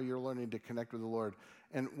 tell me how you're learning to connect with the Lord.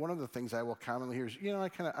 And one of the things I will commonly hear is,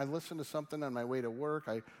 I listen to something on my way to work.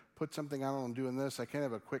 I put something on, I'm doing this. I kind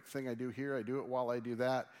of have a quick thing I do here. I do it while I do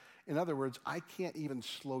that. In other words, I can't even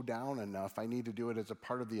slow down enough. I need to do it as a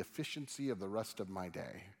part of the efficiency of the rest of my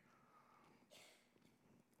day.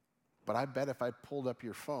 But I bet if I pulled up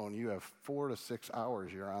your phone, you have 4 to 6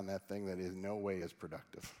 hours you're on that thing that in no way is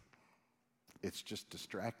productive. It's just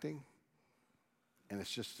distracting And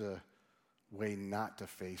it's just a way not to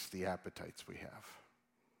face the appetites we have.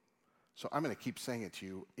 So I'm going to keep saying it to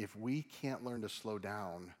you. If we can't learn to slow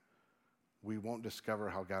down, we won't discover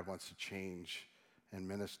how God wants to change and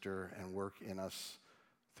minister and work in us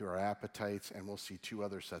through our appetites, and we'll see 2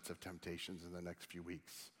 other sets of temptations in the next few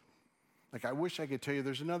weeks. Like, I wish I could tell you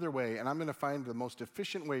there's another way, and I'm going to find the most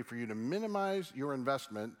efficient way for you to minimize your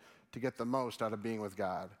investment to get the most out of being with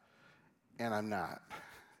God, and I'm not.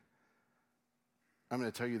 I'm going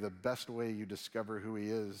to tell you the best way you discover who he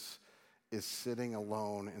is sitting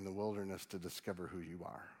alone in the wilderness to discover who you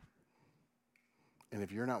are. And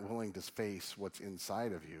if you're not willing to face what's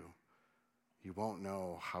inside of you, you won't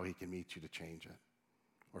know how he can meet you to change it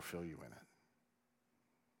or fill you in it.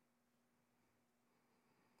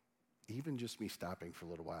 Even just me stopping for a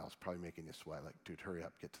little while is probably making you sweat. Like, dude, hurry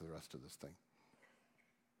up, get to the rest of this thing.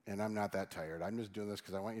 And I'm not that tired. I'm just doing this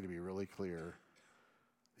because I want you to be really clear.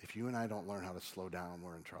 If you and I don't learn how to slow down,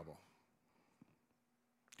 we're in trouble.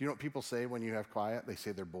 Do you know what people say when you have quiet? They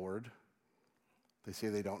say they're bored. They say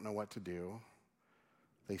they don't know what to do.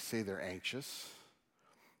 They say they're anxious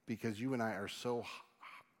because you and I are so,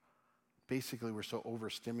 basically we're so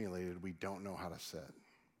overstimulated we don't know how to sit.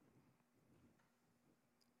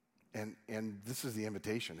 And this is the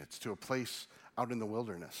invitation. It's to a place out in the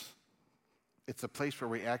wilderness. It's a place where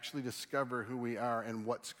we actually discover who we are and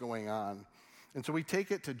what's going on. And so we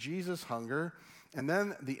take it to Jesus' hunger, and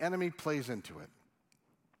then the enemy plays into it.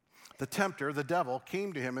 The tempter, the devil,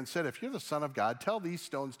 came to him and said, if you're the Son of God, tell these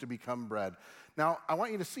stones to become bread. Now, I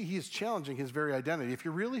want you to see he is challenging his very identity. If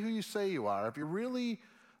you're really who you say you are, if you're really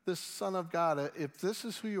the Son of God, if this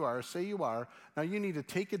is who you are, say you are, now you need to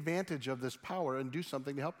take advantage of this power and do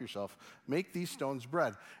something to help yourself. Make these stones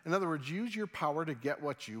bread. In other words, use your power to get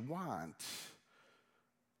what you want.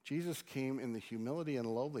 Jesus came in the humility and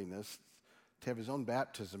lowliness to have his own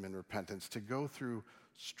baptism in repentance, to go through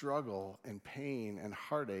struggle and pain and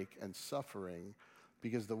heartache and suffering,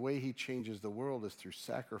 because the way he changes the world is through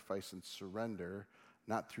sacrifice and surrender,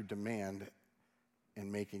 not through demand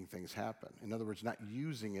and making things happen. In other words, not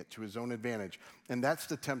using it to his own advantage. And that's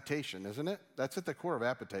the temptation, isn't it? That's at the core of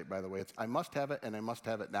appetite, by the way. It's I must have it and I must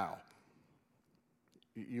have it now.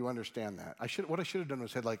 You understand that. What I should have done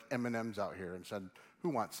was had like M&Ms out here and said, who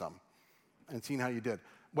wants some? And seen how you did.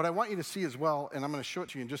 What I want you to see as well, and I'm going to show it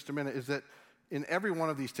to you in just a minute, is that in every one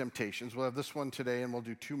of these temptations, we'll have this one today and we'll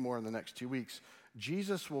do 2 more in the next 2 weeks,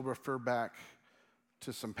 Jesus will refer back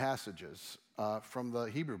to some passages from the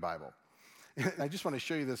Hebrew Bible. And I just want to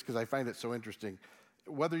show you this because I find it so interesting.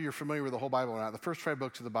 Whether you're familiar with the whole Bible or not, the first 5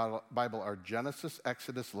 books of the Bible are Genesis,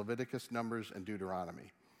 Exodus, Leviticus, Numbers, and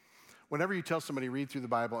Deuteronomy. Whenever you tell somebody read through the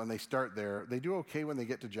Bible and they start there, they do okay when they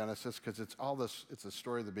get to Genesis because it's all this, it's a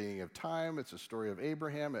story of the beginning of time, it's a story of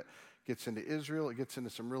Abraham, it gets into Israel, it gets into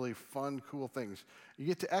some really fun, cool things. You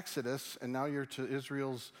get to Exodus, and now you're to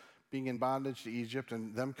Israel's being in bondage to Egypt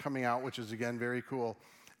and them coming out, which is, again, very cool.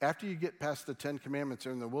 After you get past the 10 Commandments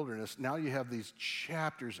in the wilderness, now you have these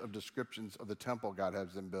chapters of descriptions of the temple God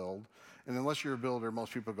has them build. And unless you're a builder,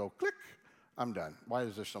 most people go, click, I'm done. Why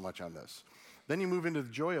is there so much on this? Then you move into the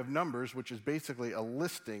joy of Numbers, which is basically a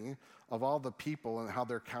listing of all the people and how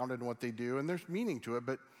they're counted and what they do. And there's meaning to it,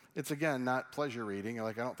 but it's, again, not pleasure reading.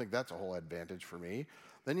 Like, I don't think that's a whole advantage for me.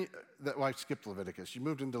 Then I skipped Leviticus. You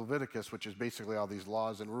moved into Leviticus, which is basically all these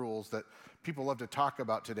laws and rules that people love to talk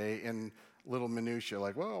about today in little minutiae,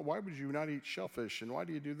 like, well, why would you not eat shellfish, and why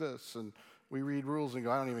do you do this? And we read rules and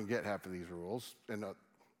go, I don't even get half of these rules. And a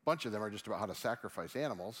bunch of them are just about how to sacrifice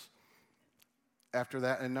animals. After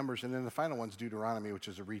that, in Numbers, and then the final one's Deuteronomy, which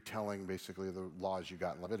is a retelling, basically, of the laws you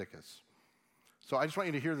got in Leviticus. So I just want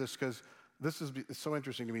you to hear this, because this is so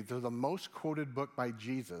interesting to me. They're the most quoted book by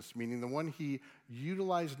Jesus, meaning the one he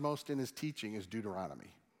utilized most in his teaching is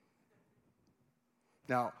Deuteronomy.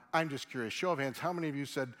 Now, I'm just curious, show of hands, how many of you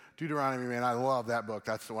said, Deuteronomy, man, I love that book.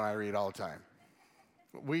 That's the one I read all the time.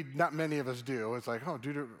 Not many of us do. It's like, oh,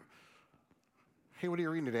 hey, what are you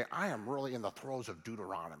reading today? I am really in the throes of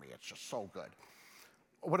Deuteronomy. It's just so good.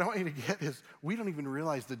 What I want you to get is we don't even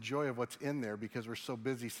realize the joy of what's in there because we're so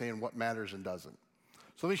busy saying what matters and doesn't.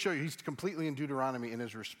 So let me show you. He's completely in Deuteronomy in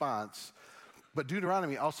his response. But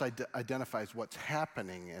Deuteronomy also identifies what's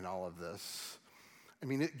happening in all of this. I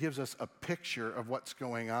mean, it gives us a picture of what's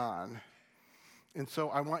going on. And so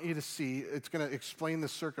I want you to see, it's going to explain the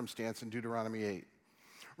circumstance in Deuteronomy 8.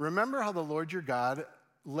 Remember how the Lord your God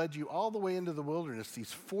led you all the way into the wilderness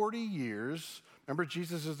these 40 years. Remember,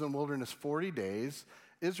 Jesus is in the wilderness 40 days.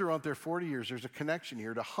 Israel out there 40 years. There's a connection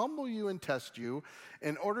here to humble you and test you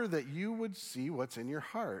in order that you would see what's in your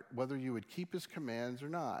heart, whether you would keep his commands or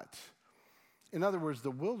not. In other words,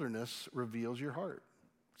 the wilderness reveals your heart.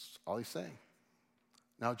 That's all he's saying.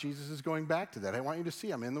 Now Jesus is going back to that. I want you to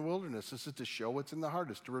see I'm in the wilderness. This is to show what's in the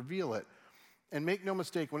heart, is to reveal it. And make no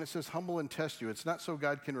mistake, when it says humble and test you, it's not so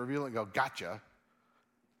God can reveal it and go, gotcha.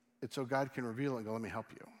 It's so God can reveal it and go, let me help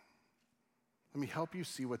you. Let me help you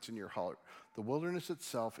see what's in your heart. The wilderness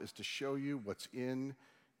itself is to show you what's in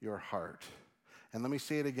your heart. And let me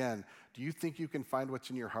say it again. Do you think you can find what's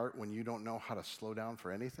in your heart when you don't know how to slow down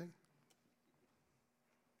for anything?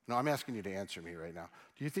 No, I'm asking you to answer me right now.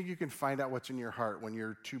 Do you think you can find out what's in your heart when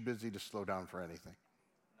you're too busy to slow down for anything?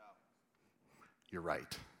 No. You're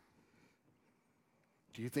right.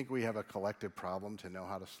 Do you think we have a collective problem to know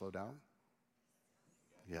how to slow down?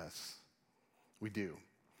 Yes, we do.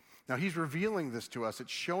 Now, he's revealing this to us.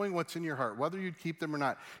 It's showing what's in your heart, whether you'd keep them or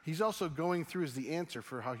not. He's also going through as the answer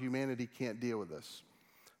for how humanity can't deal with this.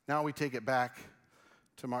 Now we take it back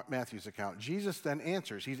to Matthew's account. Jesus then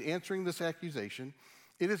answers. He's answering this accusation.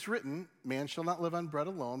 It is written, man shall not live on bread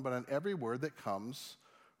alone, but on every word that comes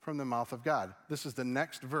from the mouth of God. This is the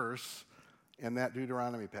next verse in that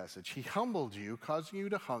Deuteronomy passage. He humbled you, causing you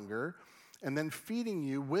to hunger, and then feeding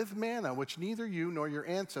you with manna, which neither you nor your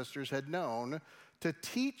ancestors had known, to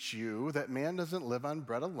teach you that man doesn't live on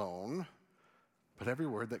bread alone, but every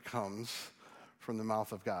word that comes from the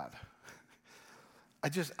mouth of God.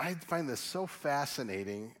 I find this so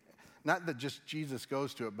fascinating, not that just Jesus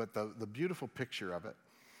goes to it, but the beautiful picture of it.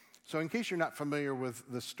 So in case you're not familiar with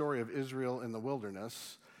the story of Israel in the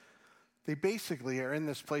wilderness, they basically are in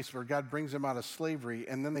this place where God brings them out of slavery,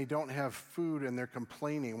 and then they don't have food, and they're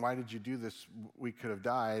complaining, why did you do this? We could have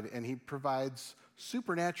died. And he provides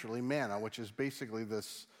supernaturally manna, which is basically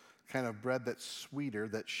this kind of bread that's sweeter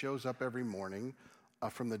that shows up every morning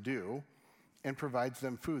from the dew and provides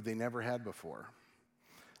them food they never had before.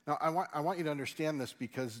 Now, I want you to understand this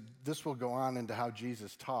because this will go on into how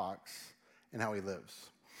Jesus talks and how he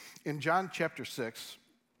lives. In John chapter 6,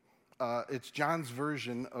 it's John's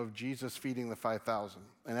version of Jesus feeding the 5,000.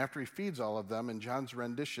 And after he feeds all of them, in John's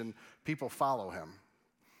rendition, people follow him.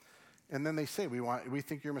 And then they say, we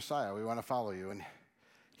think you're Messiah. We want to follow you. And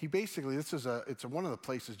he basically, it's one of the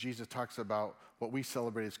places Jesus talks about what we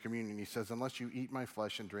celebrate as communion. He says, unless you eat my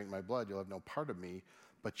flesh and drink my blood, you'll have no part of me,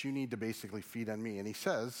 but you need to basically feed on me. And he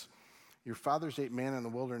says, your fathers ate manna in the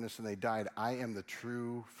wilderness and they died. I am the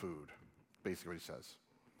true food, basically what he says.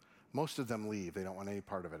 Most of them leave. They don't want any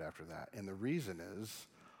part of it after that. And the reason is,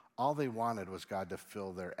 all they wanted was God to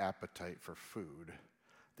fill their appetite for food.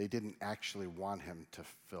 They didn't actually want him to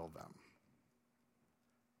fill them.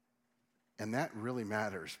 And that really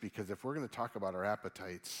matters, because if we're going to talk about our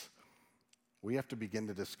appetites, we have to begin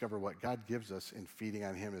to discover what God gives us in feeding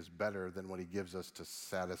on him is better than what he gives us to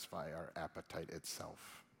satisfy our appetite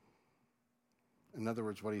itself. In other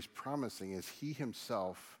words, what he's promising is he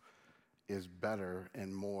himself is better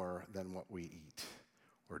and more than what we eat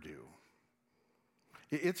or do.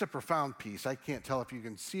 It's a profound piece. I can't tell if you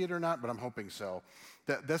can see it or not, but I'm hoping so.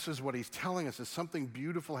 That this is what he's telling us, is something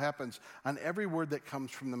beautiful happens on every word that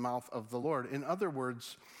comes from the mouth of the Lord. In other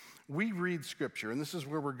words, we read Scripture, and this is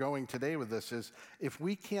where we're going today with this, is if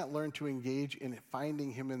we can't learn to engage in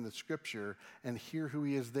finding him in the Scripture and hear who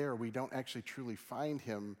he is there, we don't actually truly find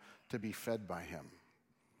him to be fed by him.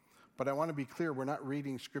 But I want to be clear, we're not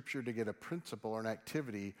reading Scripture to get a principle or an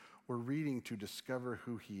activity. We're reading to discover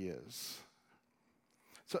who he is.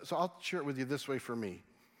 So I'll share it with you this way for me.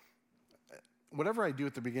 Whatever I do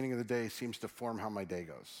at the beginning of the day seems to form how my day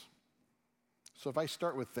goes. So if I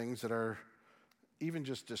start with things that are even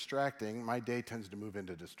just distracting, my day tends to move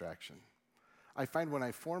into distraction. I find when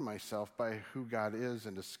I form myself by who God is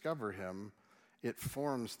and discover him, it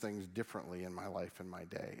forms things differently in my life and my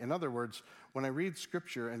day. In other words, when I read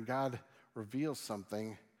Scripture and God reveals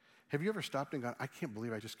something, have you ever stopped and gone, I can't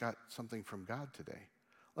believe I just got something from God today?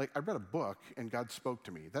 Like, I read a book and God spoke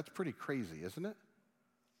to me. That's pretty crazy, isn't it?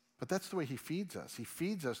 But that's the way he feeds us. He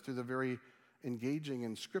feeds us through the very engaging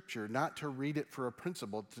in Scripture, not to read it for a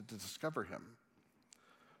principle, to discover him.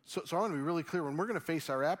 So I want to be really clear. When we're going to face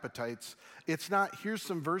our appetites, it's not, here's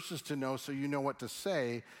some verses to know so you know what to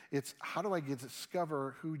say. It's, how do I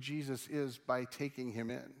discover who Jesus is by taking him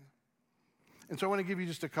in? And so I want to give you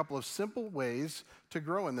just a couple of simple ways to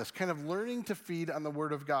grow in this, kind of learning to feed on the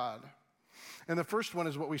Word of God. And the first one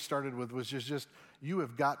is what we started with, was just you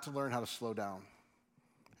have got to learn how to slow down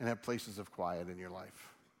and have places of quiet in your life.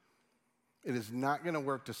 It is not going to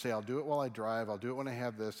work to say, I'll do it while I drive, I'll do it when I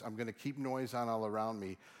have this, I'm going to keep noise on all around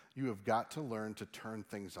me. You have got to learn to turn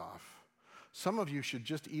things off. Some of you should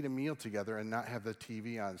just eat a meal together and not have the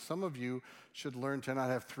TV on. Some of you should learn to not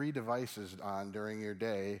have 3 devices on during your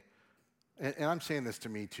day. And I'm saying this to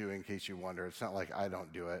me too, in case you wonder. It's not like I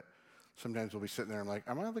don't do it. Sometimes we'll be sitting there and I'm like,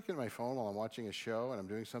 am I looking at my phone while I'm watching a show and I'm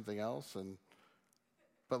doing something else? And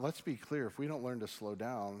But let's be clear, if we don't learn to slow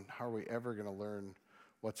down, how are we ever going to learn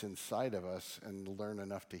what's inside of us and learn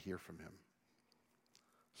enough to hear from him?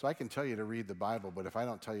 So I can tell you to read the Bible, but if I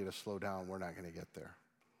don't tell you to slow down, we're not going to get there.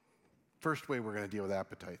 First way we're going to deal with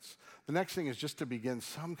appetites. The next thing is just to begin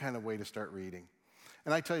some kind of way to start reading.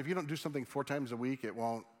 And I tell you, if you don't do something 4 times a week,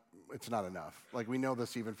 it's not enough. Like, we know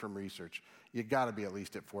this even from research. You got to be at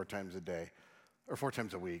least at 4 times a day, or 4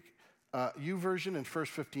 times a week. YouVersion and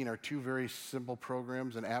First 15 are 2 very simple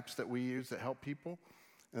programs and apps that we use that help people.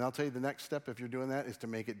 And I'll tell you the next step, if you're doing that, is to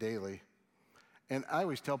make it daily. And I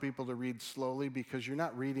always tell people to read slowly because you're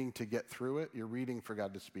not reading to get through it. You're reading for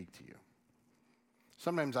God to speak to you.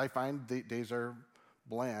 Sometimes I find the days are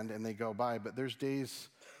bland and they go by, but there's days,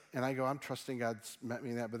 and I go, I'm trusting God's met me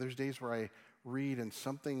in that, but there's days where I read and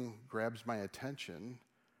something grabs my attention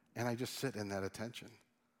and I just sit in that attention.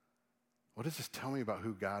 What does this tell me about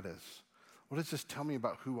who God is? What does this tell me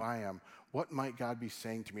about who I am? What might God be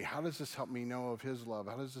saying to me? How does this help me know of his love?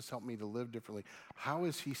 How does this help me to live differently? How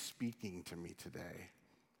is he speaking to me today?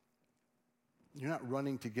 You're not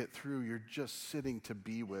running to get through. You're just sitting to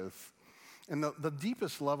be with. And the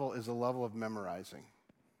deepest level is a level of memorizing.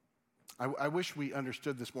 I wish we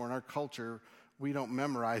understood this more. In our culture, we don't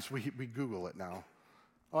memorize. We Google it now.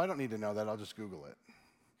 Oh, I don't need to know that. I'll just Google it.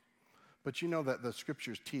 But you know that the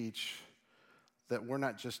scriptures teach that we're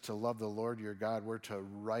not just to love the Lord your God, we're to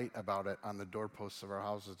write about it on the doorposts of our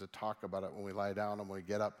houses, to talk about it when we lie down and when we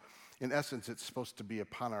get up. In essence, it's supposed to be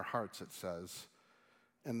upon our hearts, it says.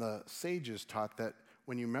 And the sages taught that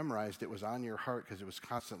when you memorized, it was on your heart because it was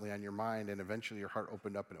constantly on your mind, and eventually your heart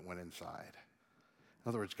opened up and it went inside. In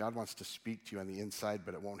other words, God wants to speak to you on the inside,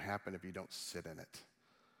 but it won't happen if you don't sit in it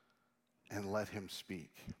and let him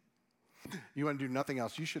speak. You want to do nothing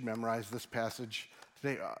else, you should memorize this passage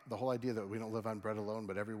today. The whole idea that we don't live on bread alone,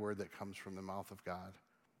 but every word that comes from the mouth of God.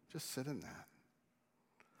 Just sit in that.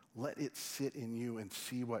 Let it sit in you and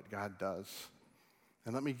see what God does.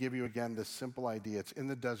 And let me give you again this simple idea. It's in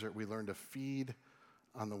the desert we learn to feed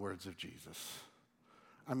on the words of Jesus.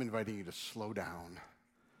 I'm inviting you to slow down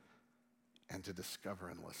and to discover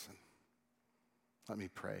and listen. Let me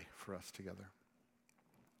pray for us together.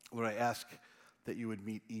 Lord, I ask that you would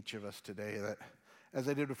meet each of us today, that as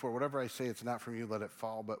I did before, whatever I say, it's not from you, let it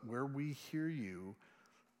fall, but where we hear you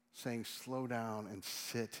saying slow down and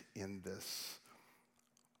sit in this,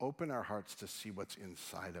 open our hearts to see what's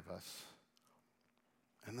inside of us.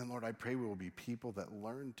 And then, Lord, I pray we will be people that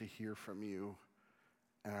learn to hear from you,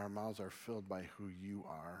 and our mouths are filled by who you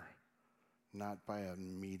are, not by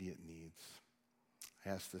immediate needs. I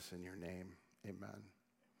ask this in your name. Amen.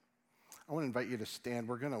 I want to invite you to stand.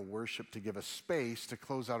 We're going to worship to give us space to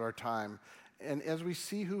close out our time. And as we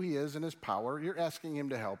see who he is and his power, you're asking him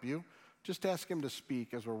to help you. Just ask him to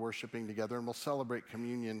speak as we're worshiping together, and we'll celebrate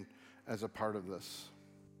communion as a part of this.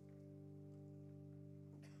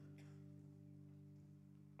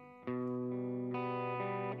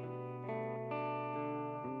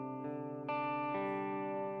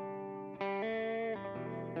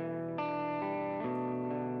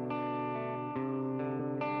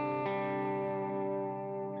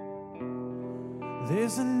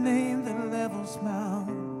 There's a name that levels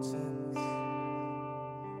mountains,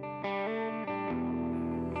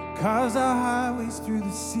 carves our highways through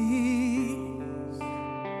the seas.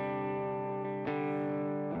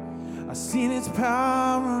 I've seen its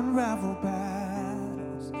power unravel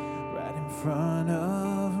battles right in front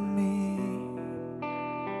of me.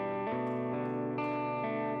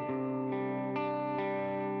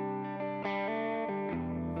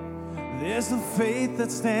 There's a faith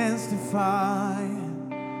that stands defiant,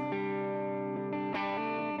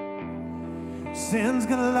 sends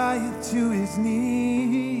Goliath to his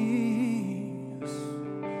knees.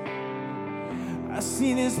 I've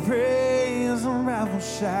seen his praise unravel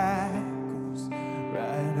shackles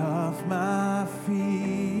right off my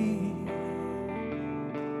feet.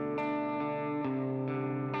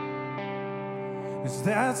 'Cause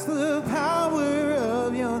that's the power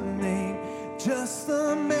of your name. Just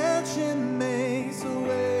the mention makes a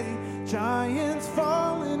way. Giants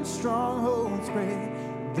fall and strongholds break.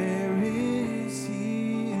 There is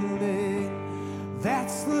healing.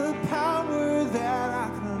 That's the power that I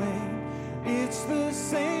claim. It's the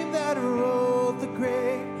same that rolled the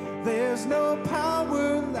grave. There's no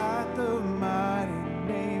power like the mighty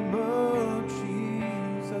name of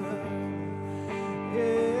Jesus.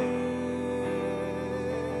 Yeah.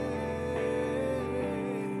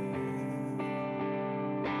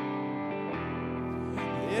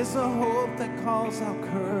 There's a hope that calls out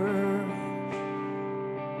courage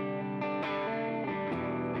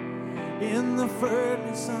in the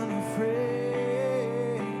furnace, unafraid.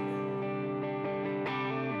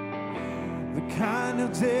 the kind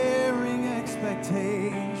of daring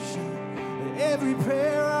expectation that every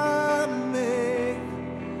prayer I make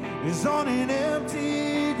is on an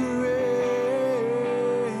empty grave.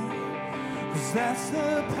 'Cause that's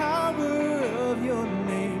the power of your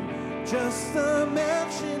name. Just a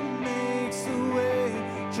mention makes a way.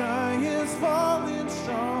 Giants fall and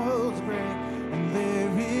strongholds break, and there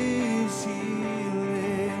is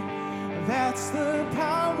healing. That's the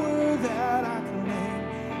power that I claim.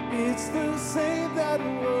 It's the same that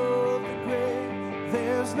rose the grave.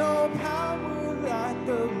 There's no power like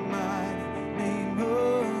the mighty name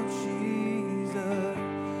of Jesus.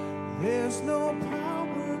 There's no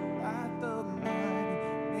power like the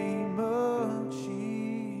mighty name of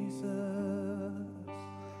Jesus.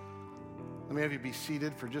 Let me have you be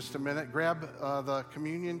seated for just a minute. Grab the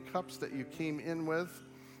communion cups that you came in with.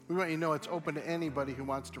 We want you to know it's open to anybody who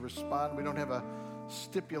wants to respond. We don't have a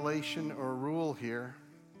stipulation or rule here.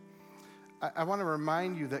 I want to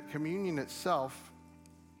remind you that communion itself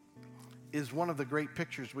is one of the great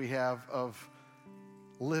pictures we have of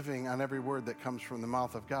living on every word that comes from the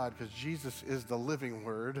mouth of God, because Jesus is the living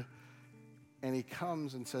word, and he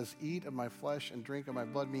comes and says, eat of my flesh and drink of my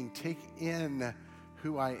blood, meaning take in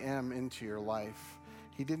who I am into your life.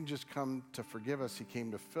 He didn't just come to forgive us, he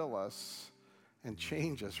came to fill us and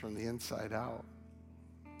change us from the inside out.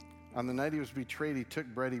 On the night he was betrayed, he took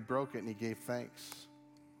bread, he broke it, and he gave thanks.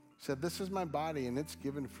 He said, this is my body, and it's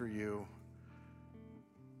given for you.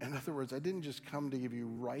 In other words, I didn't just come to give you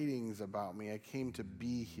writings about me. I came to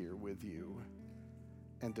be here with you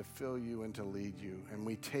and to fill you and to lead you. And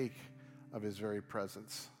we take of his very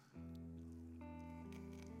presence.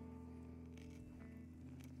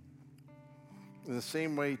 In the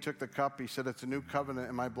same way he took the cup, he said, it's a new covenant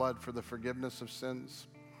in my blood for the forgiveness of sins.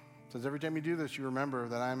 He says, every time you do this, you remember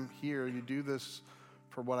that I'm here. You do this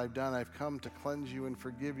for what I've done. I've come to cleanse you and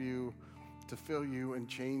forgive you, to fill you and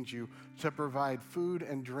change you, to provide food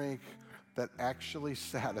and drink that actually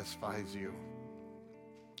satisfies you.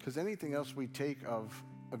 Because anything else we take of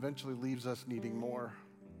eventually leaves us needing more.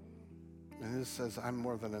 And this says, I'm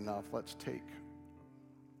more than enough. Let's take.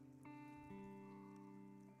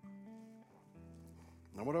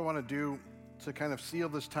 Now, what I want to do to kind of seal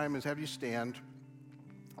this time is have you stand.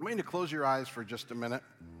 I'm going to close your eyes for just a minute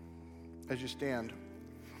as you stand.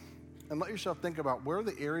 And let yourself think about where are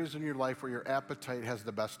the areas in your life where your appetite has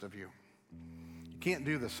the best of you. You can't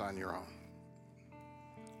do this on your own.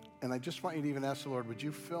 And I just want you to even ask the Lord, would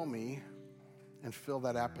you fill me and fill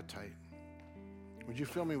that appetite? Would you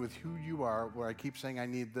fill me with who you are, where I keep saying I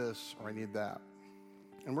need this or I need that?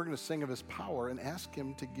 And we're going to sing of his power and ask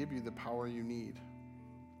him to give you the power you need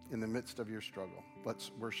in the midst of your struggle.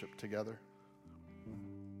 Let's worship together.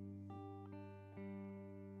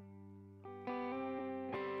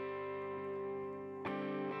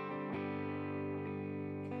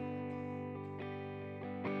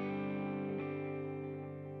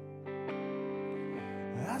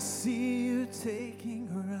 I see you taking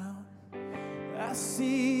ground. I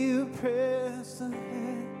see you press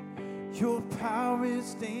ahead. Your power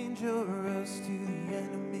is dangerous to the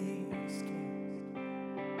enemy's camp.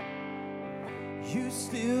 You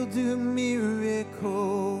still do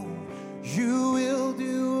miracles. You will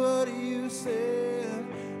do what you said.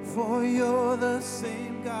 For you're the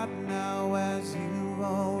same God now as you've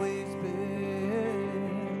always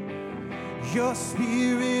been. Your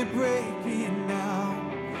spirit breaking now.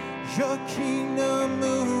 Your kingdom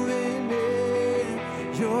moving in.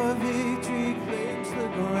 Your victory claims the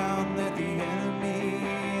ground that the enemy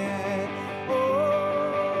had.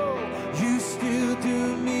 Oh, you still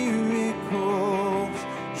do miracles.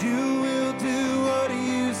 You will do what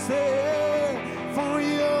you say. For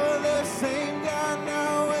you're the same God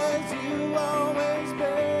now as you've always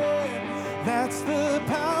been. That's the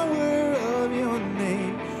power of your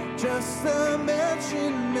name. Just a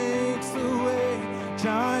mention makes the way.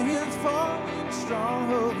 Giants fall and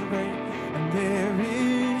strongholds break, and there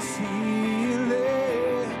is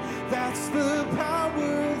healing. That's the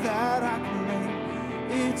power that I claim.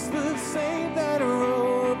 It's the same that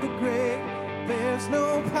rose the grave. There's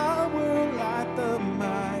no power like the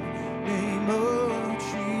mighty name of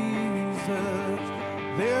Jesus.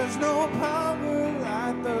 There's no power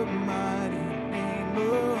like the mighty name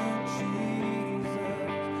of Jesus.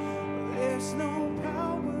 There's no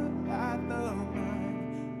power like the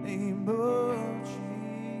name of Jesus.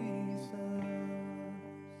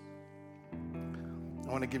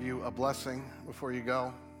 I want to give you a blessing before you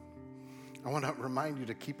go. I want to remind you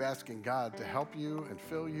to keep asking God to help you and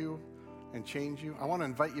fill you and change you. I want to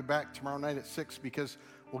invite you back tomorrow night at 6 because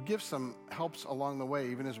we'll give some helps along the way,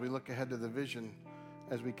 even as we look ahead to the vision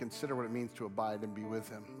as we consider what it means to abide and be with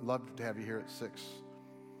him. Love to have you here at 6.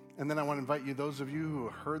 And then I want to invite you, those of you who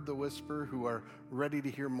heard the whisper, who are ready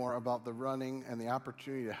to hear more about the running and the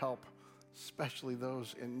opportunity to help, especially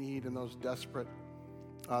those in need and those desperate,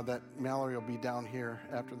 that Mallory will be down here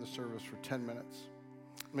after the service for 10 minutes.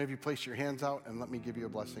 Maybe you place your hands out and let me give you a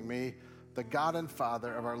blessing. May the God and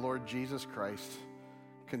Father of our Lord Jesus Christ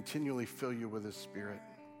continually fill you with his Spirit.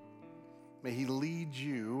 May he lead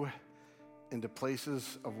you into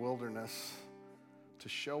places of wilderness to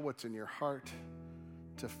show what's in your heart,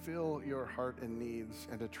 to fill your heart and needs,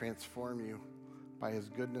 and to transform you by his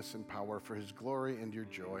goodness and power for his glory and your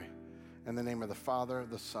joy. In the name of the Father,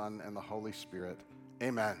 the Son, and the Holy Spirit,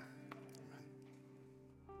 amen.